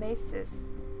their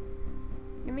messes.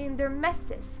 You mean their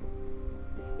messes?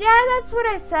 Yeah, that's what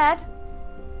I said.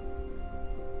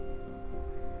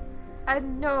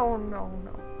 No.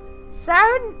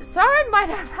 Soren might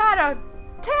have had a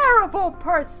terrible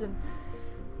person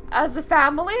as a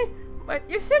family, but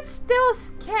you should still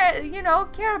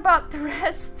care about the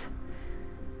rest.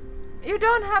 You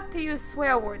don't have to use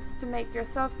swear words to make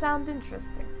yourself sound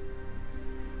interesting.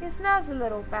 He smells a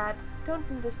little bad. Don't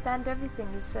understand everything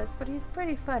he says, but he's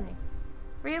pretty funny.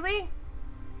 Really?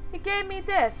 He gave me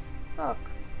this. Look.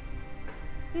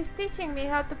 He's teaching me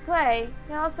how to play.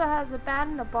 He also has a bat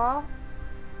and a ball.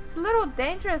 It's a little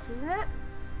dangerous, isn't it?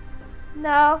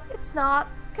 No, it's not.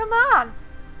 Come on.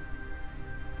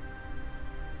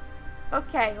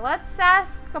 Okay, let's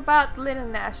ask about Lynn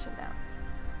and Asha now.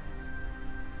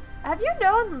 Have you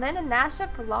known Lynn and Asha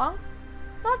for long?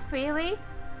 Not really.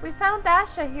 We found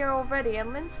Asha here already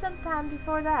and Lynn sometime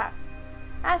before that.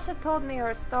 Asha told me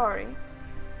her story.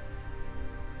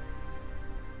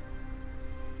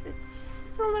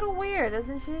 She's a little weird,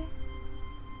 isn't she?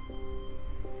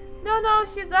 No,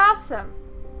 she's awesome.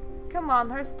 Come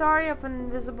on, her story of an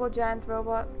invisible giant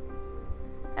robot.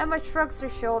 Emma shrugs her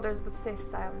shoulders but stays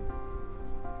silent.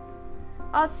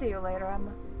 I'll see you later,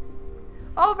 Emma.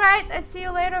 Alright, I see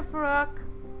you later, Farouk.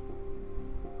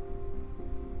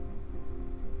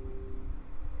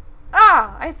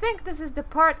 Ah, I think this is the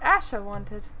part Asha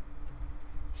wanted.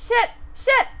 Shit!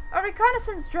 A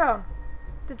reconnaissance drone!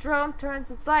 The drone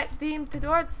turns its light beam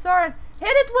towards Soren. Hit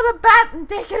it with a bat and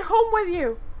take it home with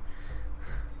you!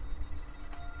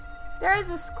 There is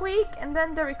a squeak and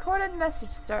then the recorded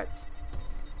message starts.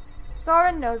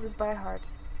 Soren knows it by heart.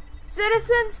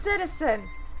 Citizen!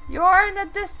 You are in a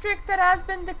district that has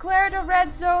been declared a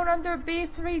red zone under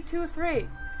B323.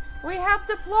 We have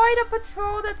deployed a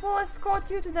patrol that will escort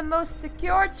you to the most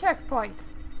secure checkpoint.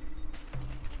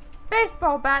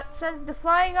 Baseball bat sends the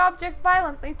flying object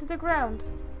violently to the ground.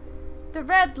 The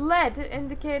red LED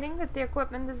indicating that the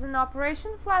equipment is in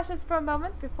operation flashes for a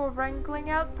moment before wrangling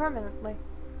out permanently.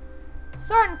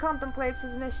 Soren contemplates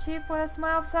his mischief with a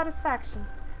smile of satisfaction.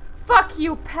 Fuck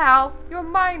you, pal! You're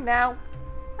mine now!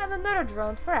 And another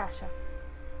drone for Asha.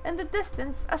 In the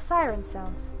distance, a siren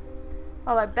sounds.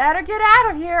 Well, I better get out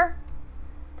of here!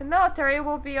 The military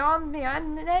will be on me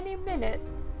in any minute.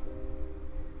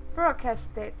 Farouk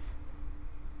hesitates.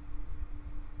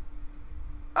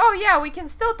 Oh yeah, we can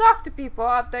still talk to people.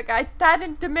 That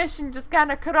intermission just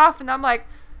kinda cut off and I'm like...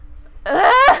 Where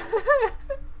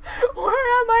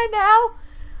am I now?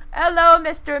 Hello,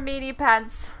 Mr. Meaty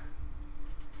Pants.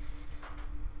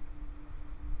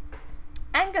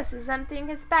 Angus is emptying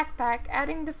his backpack,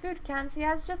 adding the food cans he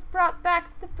has just brought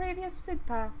back to the previous food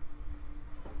pile.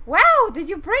 Wow, did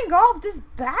you bring all of this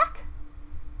back?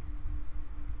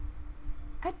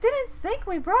 I didn't think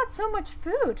we brought so much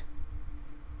food.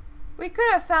 We could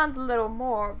have found a little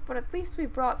more, but at least we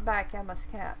brought back Emma's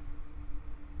cat.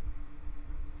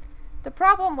 The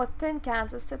problem with tin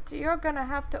cans is that you're gonna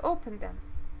have to open them.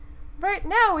 Right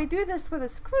now we do this with a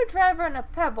screwdriver and a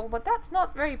pebble, but that's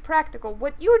not very practical.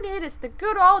 What you need is the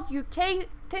good old UK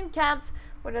tin cans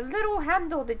with a little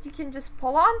handle that you can just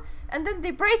pull on and then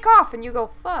they break off and you go,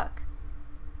 fuck.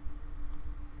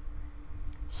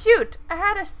 Shoot, I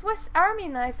had a Swiss Army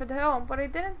knife at home, but I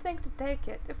didn't think to take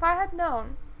it. If I had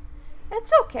known.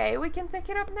 It's okay, we can pick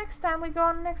it up next time we go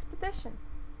on an expedition.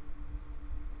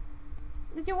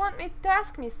 Did you want me to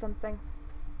ask me something?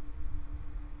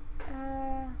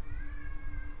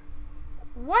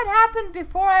 What happened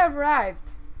before I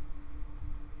arrived?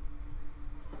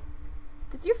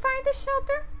 Did you find a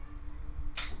shelter?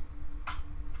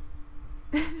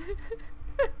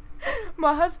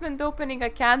 My husband opening a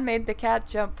can made the cat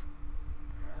jump.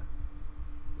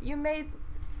 You made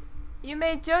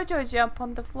Jojo jump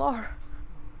on the floor.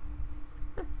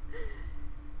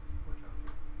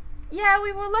 Yeah,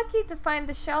 we were lucky to find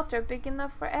a shelter big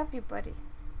enough for everybody.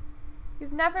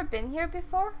 You've never been here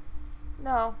before?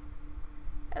 No.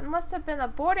 It must have been a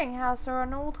boarding house or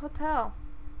an old hotel.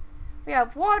 We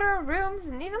have water, rooms,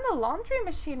 and even a laundry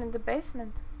machine in the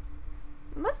basement.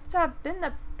 Must have been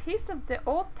a piece of the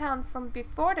old town from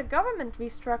before the government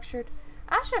restructured.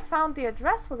 Asha found the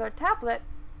address with her tablet.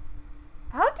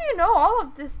 How do you know all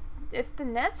of this if the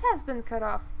net has been cut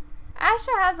off?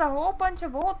 Asha has a whole bunch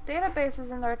of old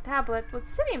databases in her tablet with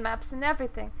city maps and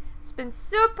everything. It's been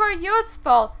super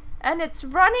useful, and it's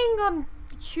running on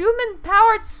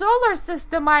human-powered solar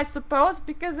system, I suppose,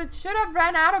 because it should have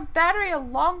ran out of battery a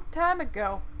long time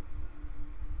ago.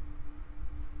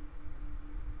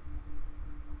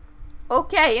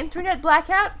 Okay, internet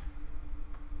blackout.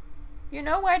 You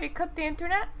know why they cut the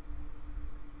internet?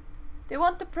 They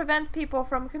want to prevent people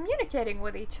from communicating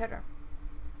with each other.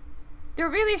 There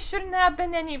really shouldn't have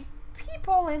been any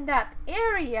people in that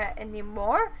area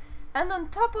anymore. And on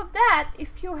top of that,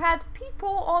 if you had people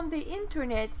on the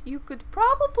internet, you could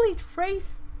probably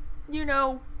trace, you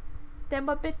know, them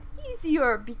a bit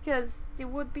easier because they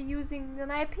would be using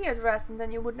an IP address and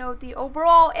then you would know the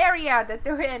overall area that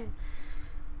they're in.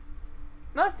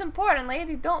 Most importantly,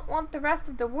 they don't want the rest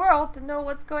of the world to know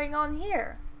what's going on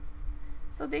here.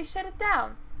 So they shut it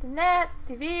down. The net,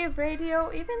 TV, radio,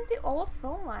 even the old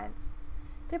phone lines.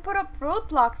 They put up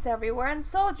roadblocks everywhere and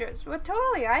soldiers were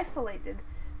totally isolated.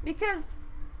 Because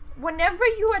whenever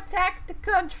you attack the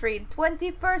country in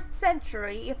 21st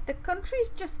century, if the country's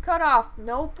just cut off,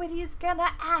 nobody's gonna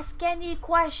ask any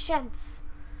questions.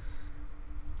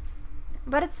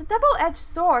 But it's a double-edged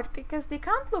sword because they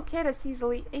can't locate us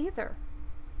easily either.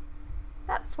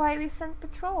 That's why they send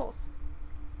patrols.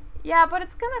 Yeah, but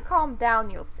it's gonna calm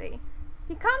down, you'll see.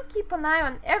 They can't keep an eye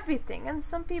on everything, and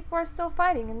some people are still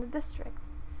fighting in the district.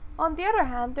 On the other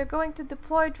hand, they're going to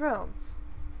deploy drones.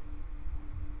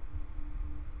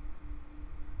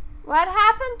 What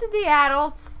happened to the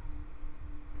adults?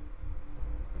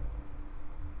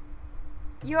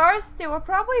 Yours? They were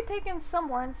probably taken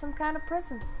somewhere in some kind of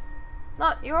prison.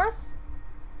 Not yours?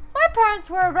 My parents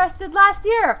were arrested last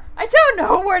year. I don't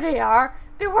know where they are.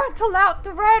 They weren't allowed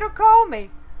to write or call me.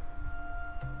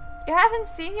 You haven't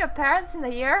seen your parents in a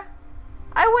year?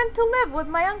 I went to live with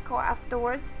my uncle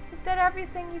afterwards. You did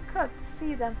everything you could to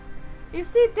see them. You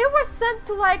see, they were sent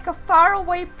to like a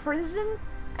faraway prison,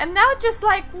 and now just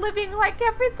like living like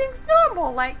everything's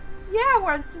normal. Like, yeah,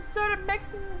 we're in some sort of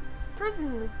Mexican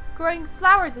prison, growing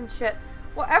flowers and shit.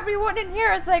 Well, everyone in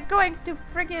here is like going to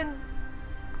friggin'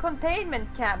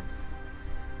 containment camps.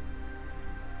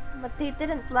 But they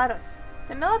didn't let us.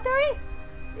 The military?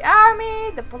 The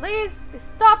army, the police, they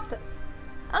stopped us.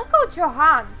 Uncle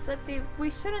Johan said we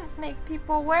shouldn't make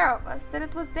people aware of us, that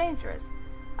it was dangerous.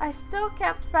 I still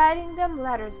kept writing them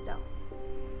letters though.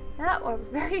 That was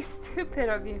very stupid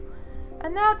of you.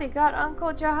 And now they got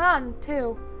Uncle Johan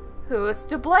too. Who's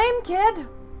to blame, kid?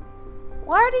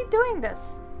 Why are they doing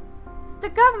this? It's the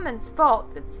government's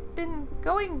fault. It's been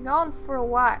going on for a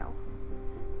while.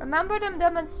 Remember them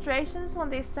demonstrations when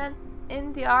they sent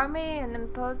in the army and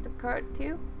imposed a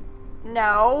curfew?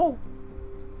 No.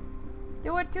 They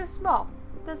were too small.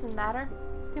 Doesn't matter.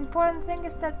 The important thing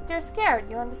is that they're scared,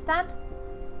 you understand?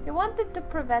 They wanted to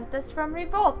prevent us from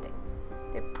revolting.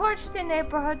 They purged the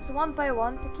neighborhoods one by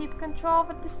one to keep control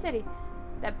of the city.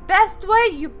 The best way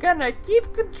you're gonna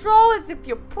keep control is if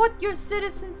you put your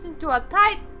citizens into a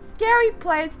tight, scary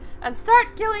place and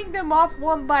start killing them off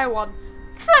one by one.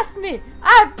 Trust me,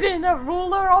 I've been a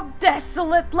ruler of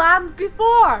desolate land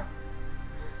before.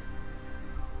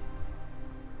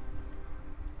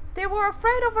 They were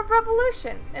afraid of a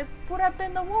revolution. It would have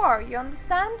been a war, you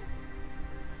understand?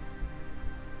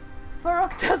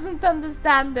 Farouk doesn't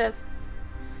understand this.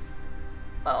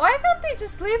 But why can't they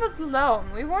just leave us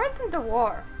alone? We weren't in the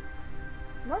war.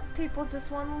 Most people just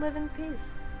want to live in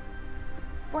peace.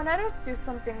 When others do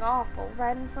something awful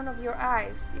right in front of your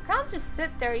eyes, you can't just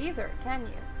sit there either, can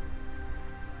you?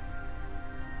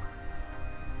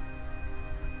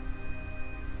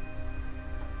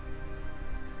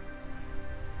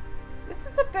 This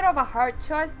is a bit of a hard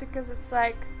choice because it's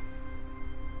like,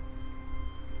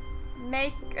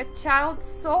 make a child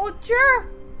soldier?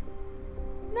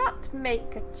 Not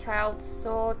make a child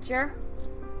soldier.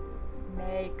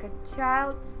 Make a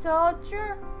child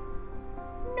soldier.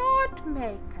 Not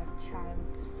make a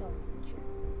child soldier.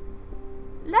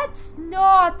 Let's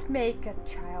not make a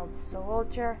child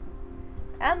soldier.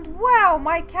 And wow,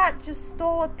 my cat just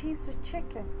stole a piece of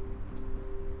chicken.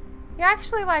 He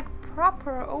actually like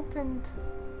proper opened.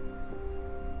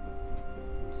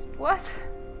 Just what?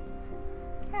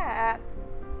 Cat.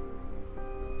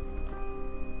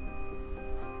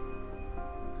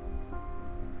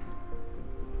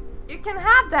 You can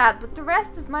have that, but the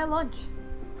rest is my lunch.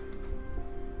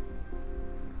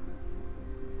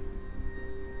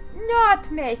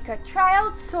 Not make a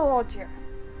child soldier.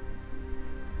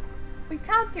 We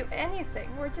can't do anything,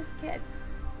 we're just kids.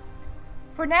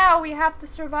 For now, we have to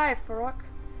survive, Farouk.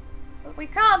 But we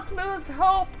can't lose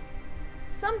hope.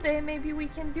 Someday, maybe we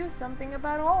can do something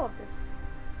about all of this.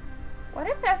 What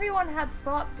if everyone had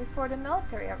fought before the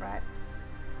military arrived?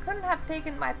 Couldn't have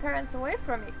taken my parents away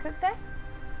from me, could they?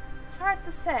 It's hard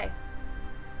to say.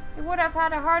 They would have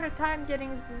had a harder time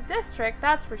getting into the district,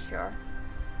 that's for sure.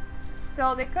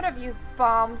 Still, they could have used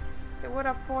bombs. They would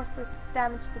have forced us to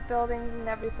damage the buildings and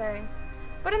everything.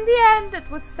 But in the end, it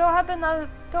would still have been up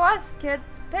to us kids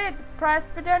to pay the price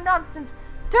for their nonsense.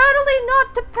 Totally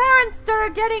not the parents that are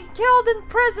getting killed in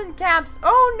prison camps.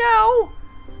 Oh no!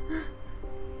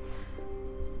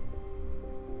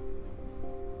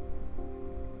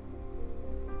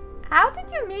 How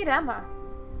did you meet Emma?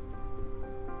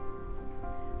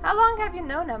 How long have you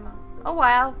known Emma? A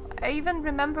while. I even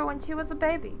remember when she was a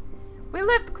baby. We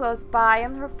lived close by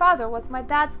and her father was my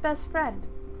dad's best friend.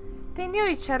 They knew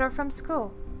each other from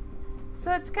school.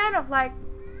 So it's kind of like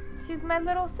she's my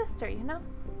little sister, you know?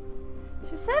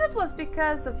 She said it was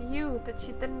because of you that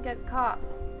she didn't get caught.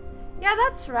 Yeah,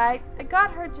 that's right. I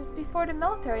got her just before the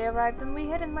military arrived and we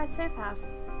hid in my safe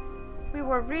house. We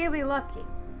were really lucky.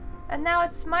 And now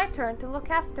it's my turn to look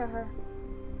after her.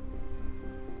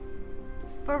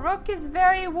 Farouk is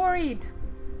very worried.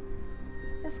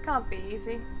 This can't be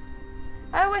easy.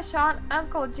 I wish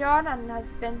Uncle John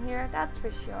had been here, that's for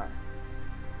sure.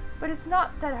 But it's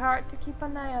not that hard to keep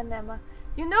an eye on Emma.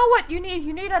 You know what you need?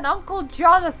 You need an Uncle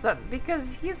Jonathan,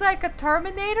 because he's like a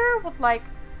Terminator with like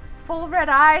full red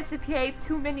eyes if he ate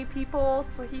too many people,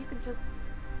 so he could just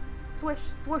swish,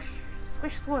 swoosh,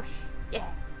 swish, swoosh. Yeah.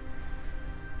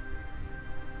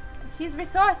 She's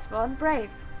resourceful and brave.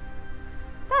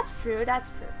 That's true, that's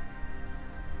true.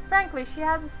 Frankly, she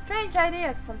has strange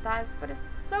ideas sometimes, but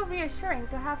it's so reassuring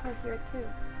to have her here too.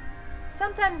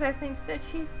 Sometimes I think that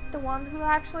she's the one who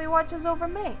actually watches over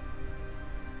me.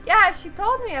 Yeah, she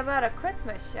told me about a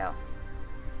Christmas show.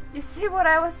 You see what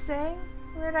I was saying?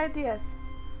 Weird ideas.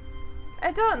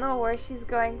 I don't know where she's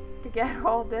going to get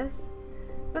all this,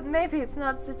 but maybe it's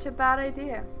not such a bad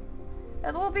idea.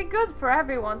 It will be good for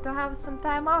everyone to have some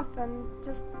time off and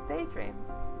just daydream.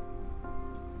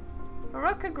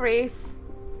 Farouk agrees.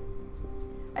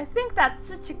 I think that's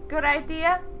such a good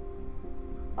idea.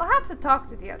 I'll have to talk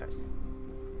to the others.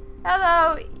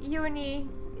 Hello, Ioni.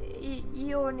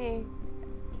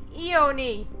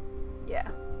 Yeah.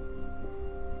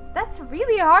 That's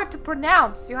really hard to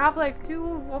pronounce. You have like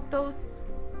two of those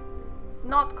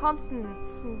not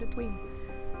consonants in between.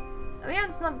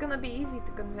 Leon's not gonna be easy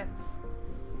to convince.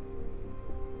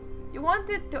 You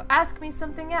wanted to ask me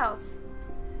something else?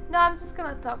 No, I'm just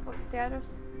gonna talk with the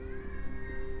others.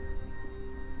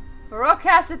 Farouk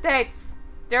hesitates.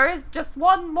 There is just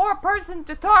one more person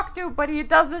to talk to, but he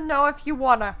doesn't know if you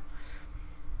wanna.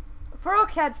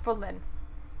 Farouk heads for Lynn.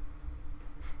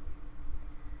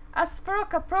 As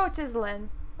Farouk approaches Lynn,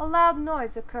 a loud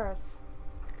noise occurs.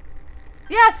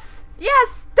 Yes!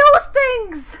 Yes! Those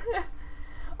things!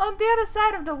 On the other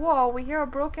side of the wall, we hear a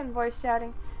broken voice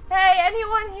shouting, "Hey,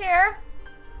 anyone here?"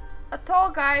 A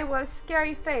tall guy with a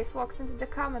scary face walks into the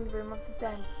common room of the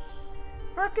den.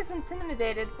 Farouk is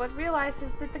intimidated, but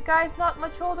realizes that the guy is not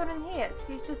much older than he is.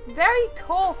 He's just very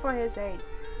tall for his age.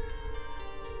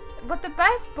 But the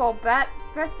baseball bat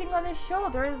resting on his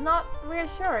shoulder is not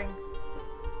reassuring.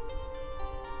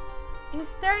 He's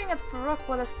staring at Farouk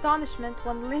with astonishment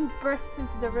when Lynn bursts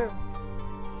into the room.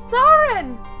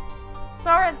 Soren!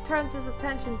 Soren turns his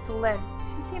attention to Lynn.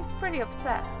 She seems pretty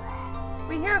upset.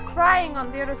 We hear crying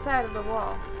on the other side of the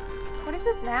wall. What is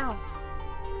it now?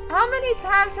 How many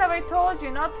times have I told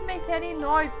you not to make any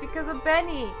noise because of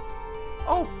Benny?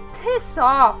 Oh, piss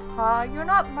off, huh? You're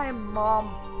not my mom.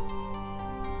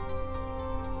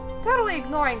 Totally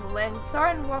ignoring Lynn,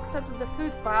 Soren walks up to the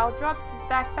food file, drops his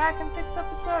backpack and picks up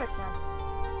a soda can.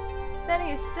 Then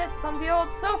he sits on the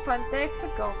old sofa and takes a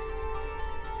gulp.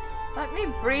 Let me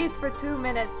breathe for 2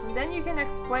 minutes and then you can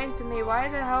explain to me why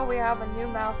the hell we have a new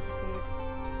mouth to feed.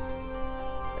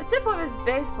 The tip of his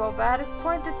baseball bat is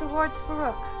pointed towards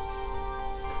Farouk.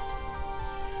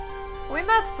 We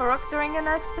met Farouk during an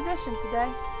expedition today.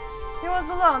 He was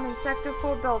alone in Sector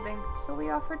 4 building, so we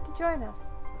offered to join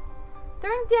us.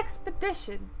 During the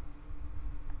expedition?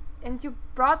 And you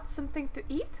brought something to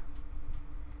eat?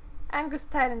 Angus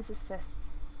tightens his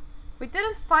fists. We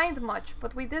didn't find much,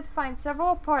 but we did find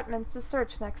several apartments to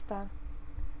search next time.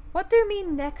 What do you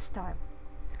mean next time?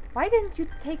 Why didn't you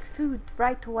take food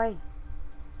right away?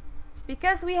 It's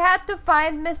because we had to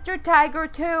find Mr. Tiger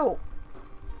too.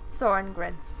 Soren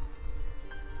grins.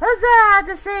 Huzzah,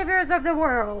 the saviors of the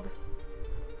world!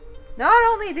 Not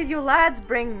only did you lads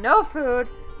bring no food,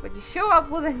 but you show up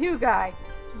with a new guy.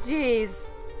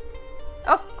 Jeez.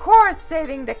 Of course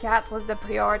saving the cat was the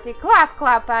priority. Clap,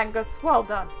 clap, Angus. Well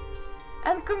done.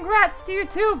 And congrats to you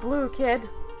too, Blue Kid.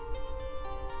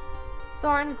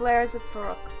 Soren glares at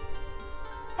Farouk.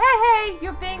 Hey,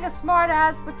 you're being a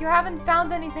smartass, but you haven't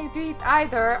found anything to eat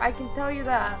either, I can tell you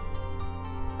that.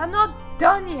 I'm not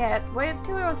done yet. Wait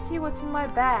till you see what's in my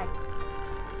bag.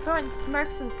 Soren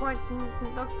smirks and points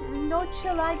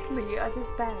nonchalantly at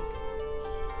his bag.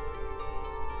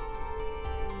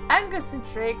 Angus,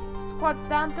 intrigued, squats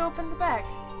down to open the bag.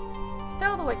 It's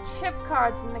filled with chip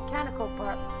cards and mechanical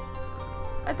parts.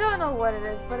 I don't know what it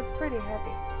is, but it's pretty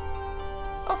heavy.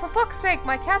 Oh, for fuck's sake,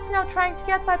 my cat's now trying to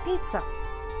get my pizza.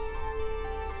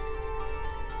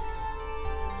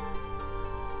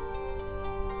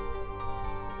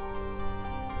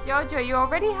 Jojo, you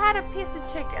already had a piece of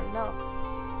chicken, no.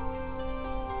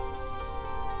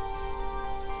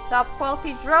 Top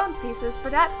quality drone pieces for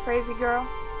that crazy girl.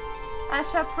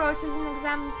 Asha approaches and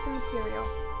examines the material.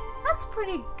 That's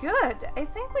pretty good. I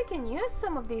think we can use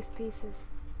some of these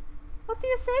pieces. What do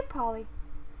you say, Polly?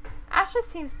 Asha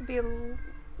seems to be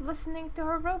listening to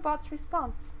her robot's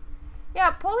response.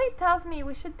 Yeah, Polly tells me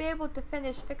we should be able to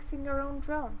finish fixing our own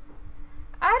drone.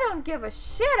 I don't give a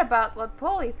shit about what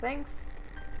Polly thinks.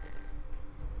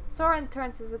 Soren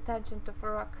turns his attention to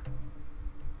Farouk.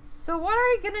 So what are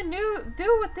you gonna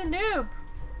do with the noob?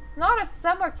 It's not a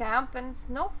summer camp and it's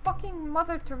no fucking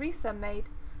Mother Teresa maid.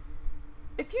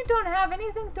 If you don't have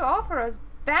anything to offer us,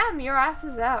 bam, your ass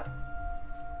is out.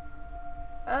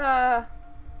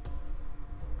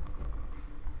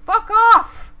 Fuck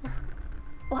off!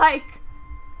 Like,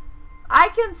 I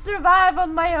can survive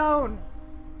on my own.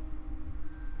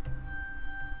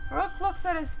 Farouk looks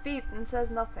at his feet and says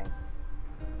nothing.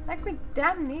 Like we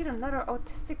damn need another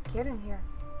autistic kid in here.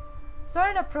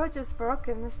 Soren approaches Farouk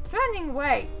in a stunning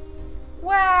way.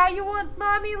 Wow, you want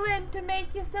Mommy Lynn to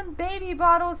make you some baby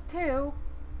bottles too?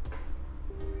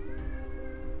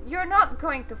 You're not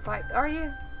going to fight, are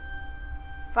you?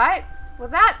 Fight?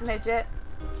 With that midget?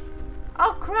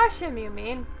 I'll crush him, you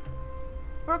mean?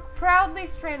 Farouk proudly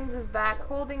straightens his back,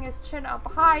 holding his chin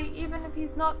up high even if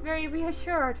he's not very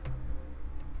reassured.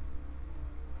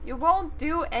 You won't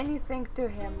do anything to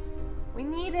him. We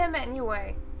need him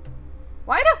anyway.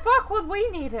 Why the fuck would we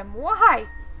need him? Why?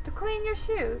 To clean your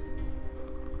shoes?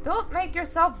 Don't make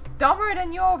yourself dumber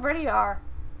than you already are.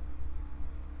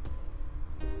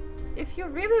 If you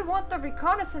really want a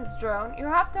reconnaissance drone, you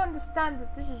have to understand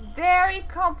that this is very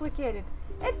complicated.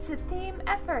 It's a team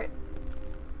effort.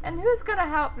 And who's gonna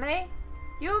help me?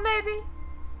 You maybe?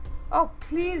 Oh,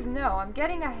 please no. I'm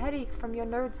getting a headache from your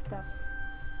nerd stuff.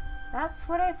 That's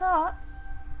what I thought.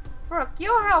 Farouk,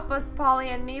 you'll help us, Polly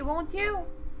and me, won't you?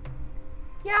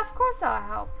 Yeah, of course I'll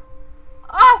help.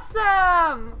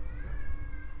 Awesome!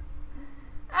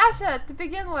 Asha, to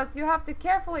begin with, you have to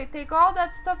carefully take all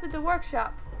that stuff to the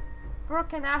workshop.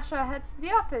 Farouk and Asha heads to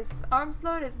the office, arms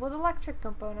loaded with electric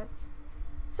components.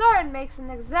 Soren makes an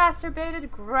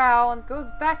exacerbated growl and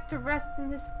goes back to rest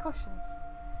in his cushions.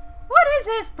 What is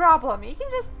his problem? He can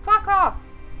just fuck off.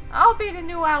 I'll be the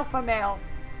new alpha male.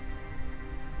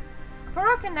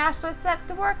 Farouk and Asha set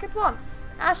to work at once.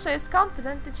 Asha is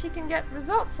confident that she can get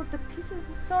results with the pieces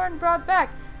that Soren brought back,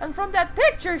 and from that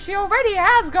picture she already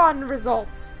has gotten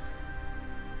results.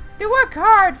 They work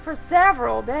hard for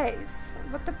several days,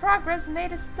 but the progress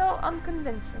made is still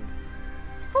unconvincing.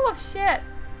 It's full of shit.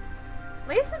 At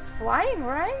least it's flying,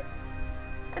 right?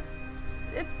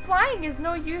 Flying is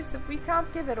no use if we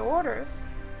can't give it orders.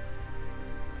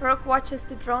 Farouk watches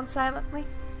the drone silently.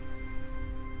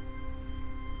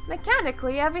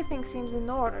 Mechanically, everything seems in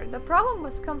order. The problem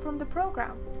must come from the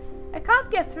program. I can't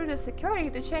get through the security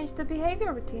to change the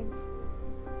behavior routines.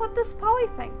 What does Polly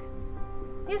think?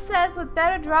 He says we'd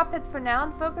better drop it for now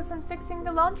and focus on fixing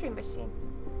the laundry machine.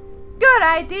 Good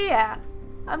idea!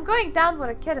 I'm going down with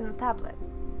a kid and a tablet.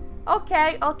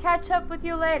 Okay, I'll catch up with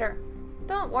you later.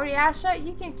 Don't worry, Asha,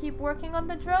 you can keep working on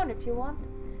the drone if you want.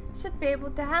 Should be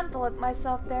able to handle it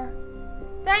myself there.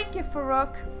 Thank you,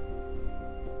 Farouk.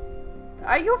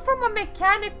 Are you from a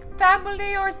mechanic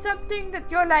family or something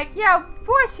that you're like, yeah,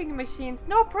 washing machines,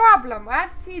 no problem.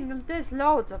 I've seen this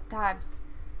loads of times.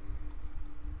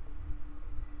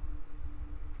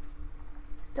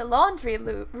 The laundry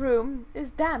room is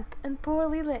damp and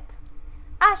poorly lit.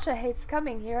 Asha hates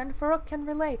coming here and Farouk can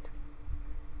relate.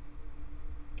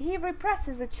 He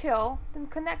represses a chill, then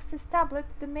connects his tablet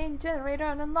to the main generator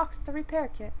and unlocks the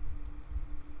repair kit.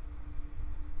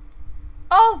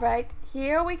 Alright,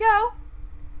 here we go.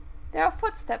 There are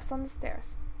footsteps on the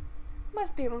stairs.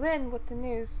 Must be Lynn with the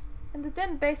news. In the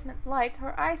dim basement light,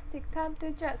 her eyes take time to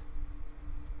adjust.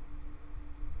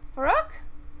 Farouk?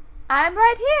 I'm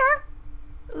right here!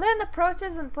 Lynn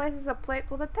approaches and places a plate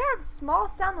with a pair of small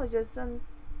sandwiches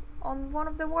on one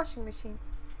of the washing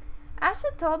machines.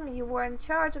 Asha told me you were in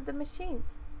charge of the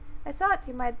machines. I thought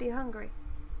you might be hungry.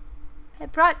 I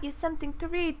brought you something to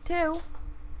read, too.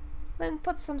 Lynn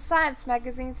put some science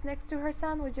magazines next to her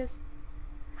sandwiches.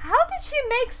 How did she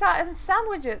make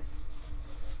sandwiches?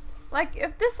 Like,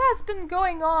 if this has been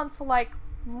going on for, like,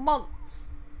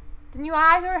 months, then you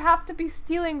either have to be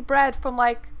stealing bread from,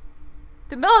 like,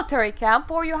 the military camp,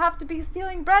 or you have to be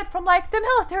stealing bread from, like, the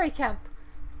military camp.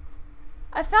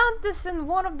 I found this in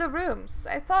one of the rooms.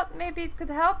 I thought maybe it could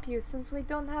help you since we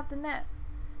don't have the net.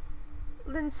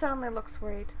 Lynn suddenly looks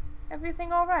worried.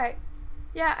 Everything alright?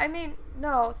 Yeah, I mean,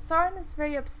 no, Soren is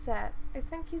very upset. I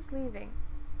think he's leaving.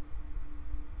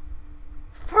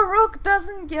 Farouk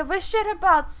doesn't give a shit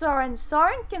about Soren.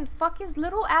 Soren can fuck his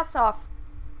little ass off.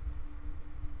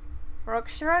 Farouk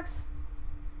shrugs.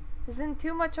 He's in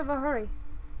too much of a hurry.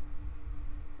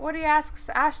 What he asks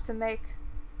Ash to make,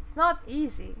 it's not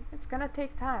easy. It's gonna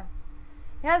take time.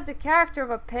 He has the character of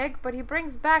a pig, but he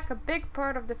brings back a big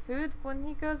part of the food when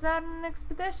he goes out on an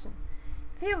expedition.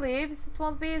 If he leaves, it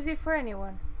won't be easy for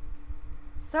anyone.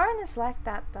 Soren is like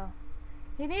that, though.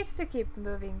 He needs to keep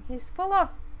moving. He's full of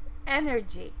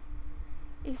energy.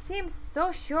 He seems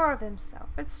so sure of himself.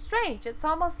 It's strange. It's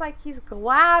almost like he's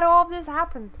glad all of this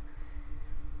happened.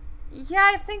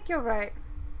 Yeah, I think you're right.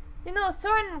 You know,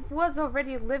 Soren was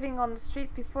already living on the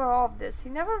street before all of this. He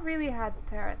never really had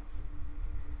parents.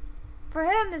 For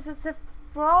him, it's as if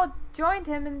we all joined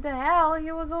him in the hell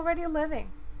he was already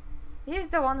living. He's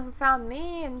the one who found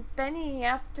me and Benny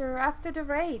after the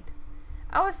raid.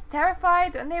 I was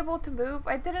terrified, unable to move.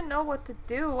 I didn't know what to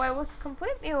do. I was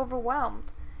completely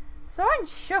overwhelmed. Soren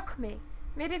shook me,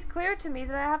 made it clear to me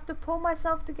that I have to pull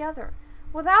myself together.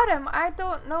 Without him, I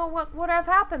don't know what would have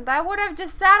happened. I would have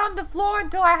just sat on the floor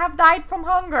until I have died from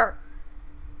hunger.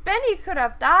 Benny could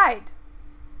have died.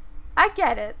 I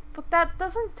get it, but that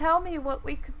doesn't tell me what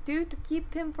we could do to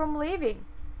keep him from leaving.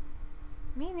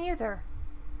 Me neither.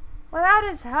 Without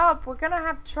his help, we're gonna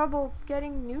have trouble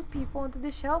getting new people into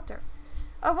the shelter.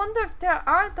 I wonder if there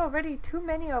aren't already too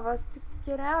many of us to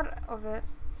get out of it.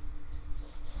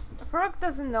 Farouk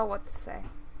doesn't know what to say.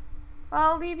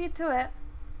 I'll leave you to it.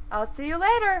 I'll see you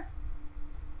later.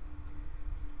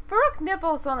 Farouk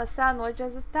nibbles on a sandwich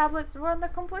as his tablets run a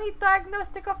complete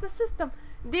diagnostic of the system.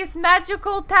 These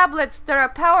magical tablets that are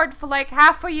powered for like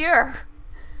half a year.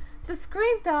 The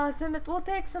screen tells him it will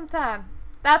take some time.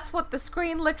 That's what the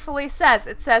screen literally says.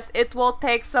 It says, it will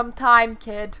take some time,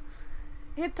 kid.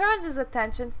 He turns his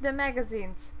attention to the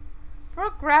magazines.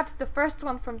 Farouk grabs the first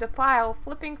one from the pile,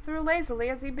 flipping through lazily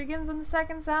as he begins on the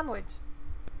second sandwich.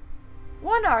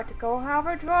 One article,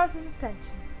 however, draws his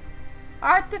attention.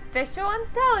 Artificial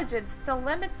intelligence. The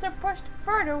limits are pushed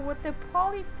further with the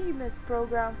Polyphemus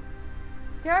program.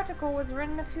 The article was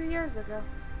written a few years ago.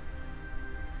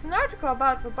 It's an article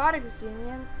about robotics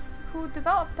genius who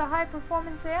developed a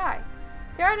high-performance AI.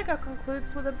 The article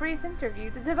concludes with a brief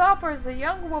interview. The developer is a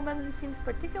young woman who seems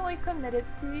particularly committed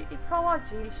to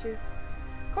ecology issues.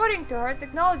 According to her,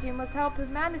 technology must help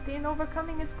humanity in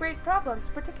overcoming its great problems,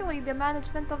 particularly the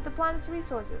management of the planet's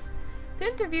resources. The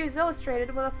interview is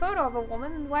illustrated with a photo of a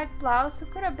woman in white blouse who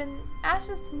could have been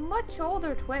Ash's much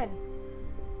older twin.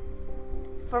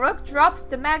 Farouk drops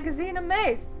the magazine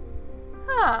amazed.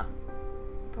 Huh.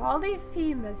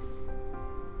 Polyphemus.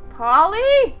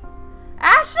 Polly?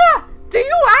 Asha! Do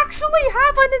you actually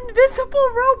have an invisible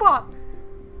robot?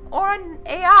 Or an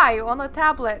AI on a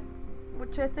tablet?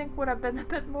 Which I think would have been a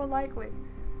bit more likely.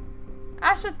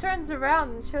 Asha turns around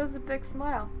and shows a big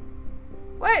smile.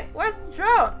 Wait, where's the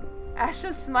drone?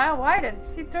 Asha's smile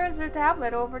widens. She turns her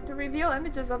tablet over to reveal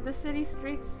images of the city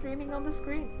streets streaming on the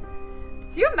screen.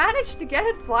 Did you manage to get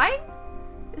it flying?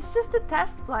 It's just a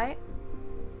test flight.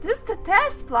 Just a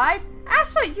test flight?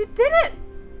 Asha, you did it!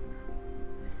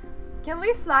 Can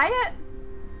we fly it?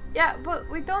 Yeah, but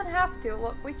we don't have to.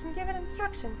 Look, we can give it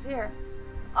instructions here.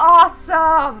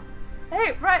 Awesome!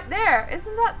 Hey, right there!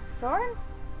 Isn't that Soren?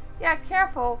 Yeah,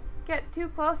 careful. Get too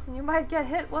close and you might get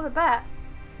hit with a bat.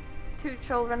 Two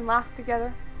children laugh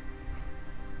together.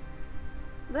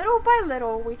 Little by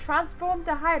little, we transformed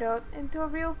the hideout into a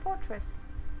real fortress.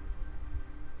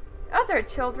 Other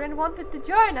children wanted to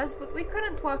join us, but we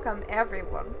couldn't welcome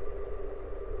everyone.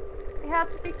 We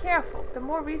had to be careful. The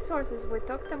more resources we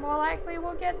took, the more likely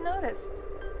we'll get noticed.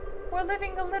 We're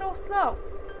living a little slow.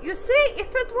 You see,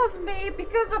 if it was me,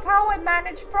 because of how I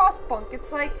manage Frostpunk,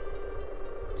 it's like,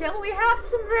 can we have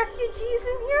some refugees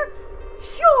in here?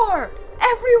 Sure!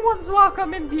 Everyone's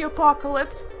welcome in the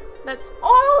apocalypse. Let's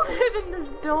all live in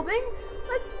this building.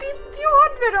 Let's be a few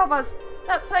hundred of us.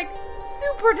 That's like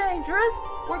super dangerous.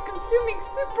 We're consuming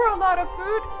super a lot of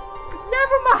food, but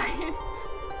never mind.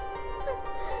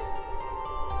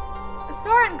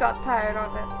 Soren got tired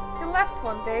of it. He left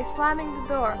one day, slamming the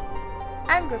door.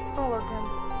 Angus followed him.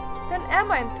 Then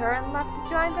Emma in turn left to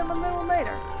join them a little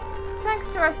later. Thanks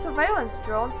to our surveillance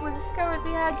drones, we discovered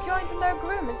they had joined in their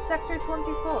groom in Sector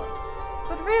 24.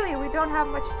 But really, we don't have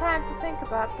much time to think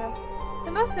about them.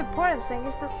 The most important thing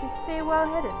is that they stay well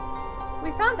hidden.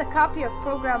 We found a copy of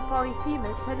Program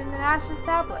Polyphemus hidden in Ash's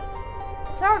tablets.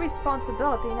 It's our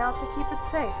responsibility now to keep it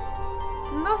safe.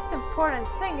 The most important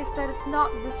thing is that it's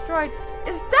not destroyed.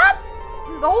 Is that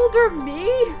older me?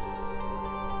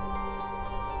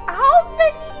 How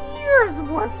many years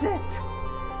was it?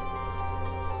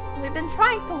 We've been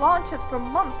trying to launch it for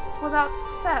months without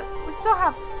success. We still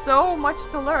have so much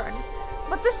to learn.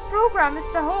 But this program is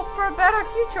the hope for a better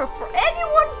future for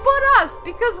anyone but us,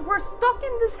 because we're stuck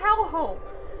in this hellhole.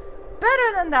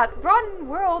 Better than that rotten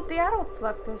world the adults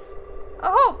left us.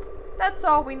 A hope. That's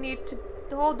all we need to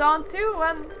hold on to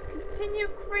and continue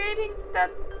creating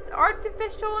that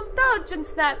artificial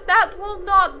intelligence net. That will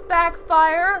not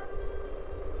backfire.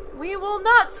 We will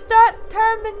not start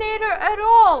Terminator at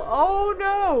all. Oh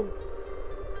no.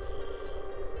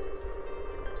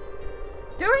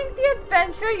 During the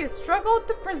adventure, you struggled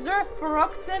to preserve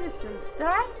Farouk's innocence, did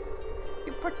I?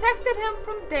 You protected him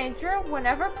from danger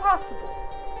whenever possible.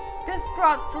 This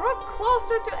brought Farouk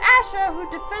closer to Asha, who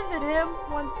defended him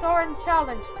when Soren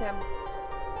challenged him.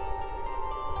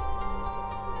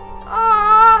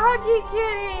 Ah, Huggy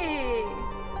Kitty!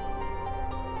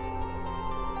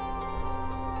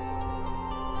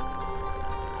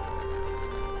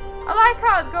 I like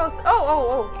how it goes.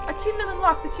 Oh. Achievement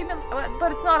unlocked. Achievement,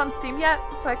 but it's not on Steam yet,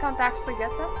 so I can't actually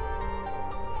get them.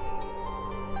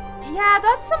 Yeah,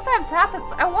 that sometimes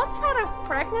happens. I once had a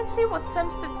pregnancy with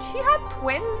Simston. She had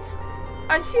twins,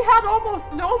 and she had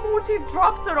almost no motive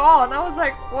drops at all. And I was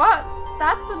like, what?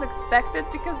 That's unexpected,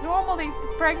 because normally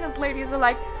the pregnant ladies are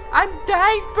like, I'm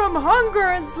dying from hunger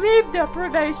and sleep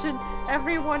deprivation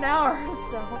every 1 hour or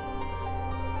so.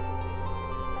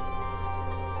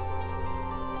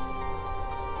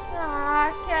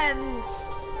 Ah, Kens!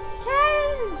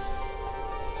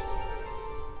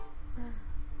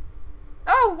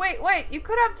 Oh, wait, you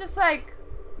could have just, like,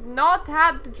 not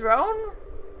had the drone?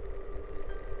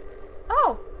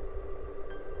 Oh.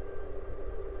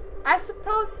 I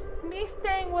suppose me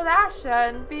staying with Asha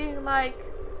and being like,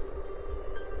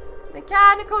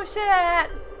 mechanical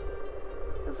shit!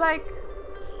 It's like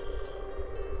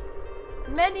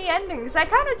many endings. I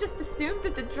kind of just assumed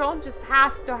that the drone just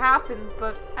has to happen,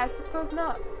 but I suppose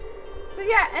not. So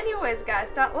yeah, anyways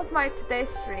guys, that was my today's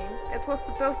stream. It was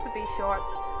supposed to be short.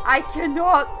 I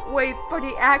cannot wait for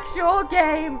the actual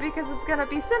game because it's gonna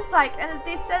be Sims-like, and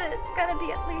they said it's gonna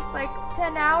be at least like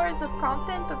 10 hours of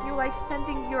content of you like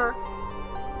sending your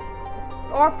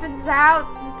orphans out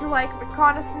into like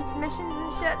reconnaissance missions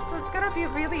and shit, so it's gonna be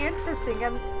really interesting,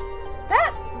 and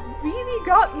that really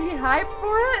got me hyped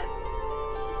for it.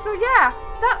 So yeah,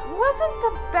 that wasn't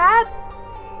a bad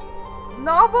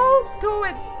novel, though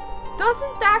it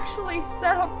doesn't actually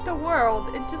set up the world.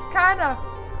 It just kinda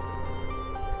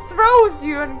throws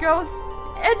you and goes,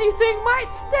 anything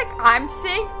might stick. I'm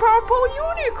seeing purple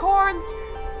unicorns.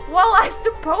 Well, I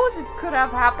suppose it could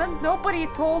have happened. Nobody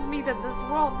told me that this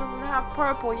world doesn't have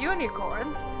purple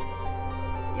unicorns.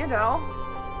 You know.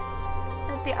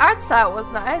 And the art style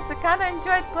was nice. I kinda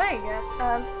enjoyed playing it.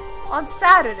 On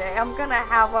Saturday, I'm gonna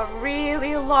have a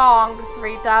really long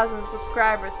 3,000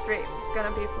 subscriber stream. It's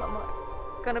gonna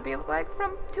be like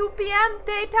from 2 PM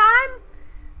daytime,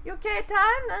 UK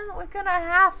time, and we're gonna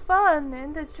have fun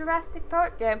in the Jurassic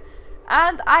Park game.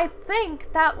 And I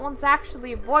think that one's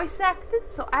actually voice acted,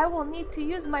 so I will need to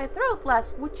use my throat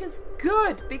less, which is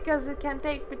good because it can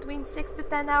take between 6 to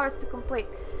 10 hours to complete.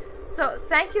 So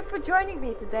thank you for joining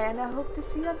me today, and I hope to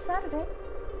see you on Saturday.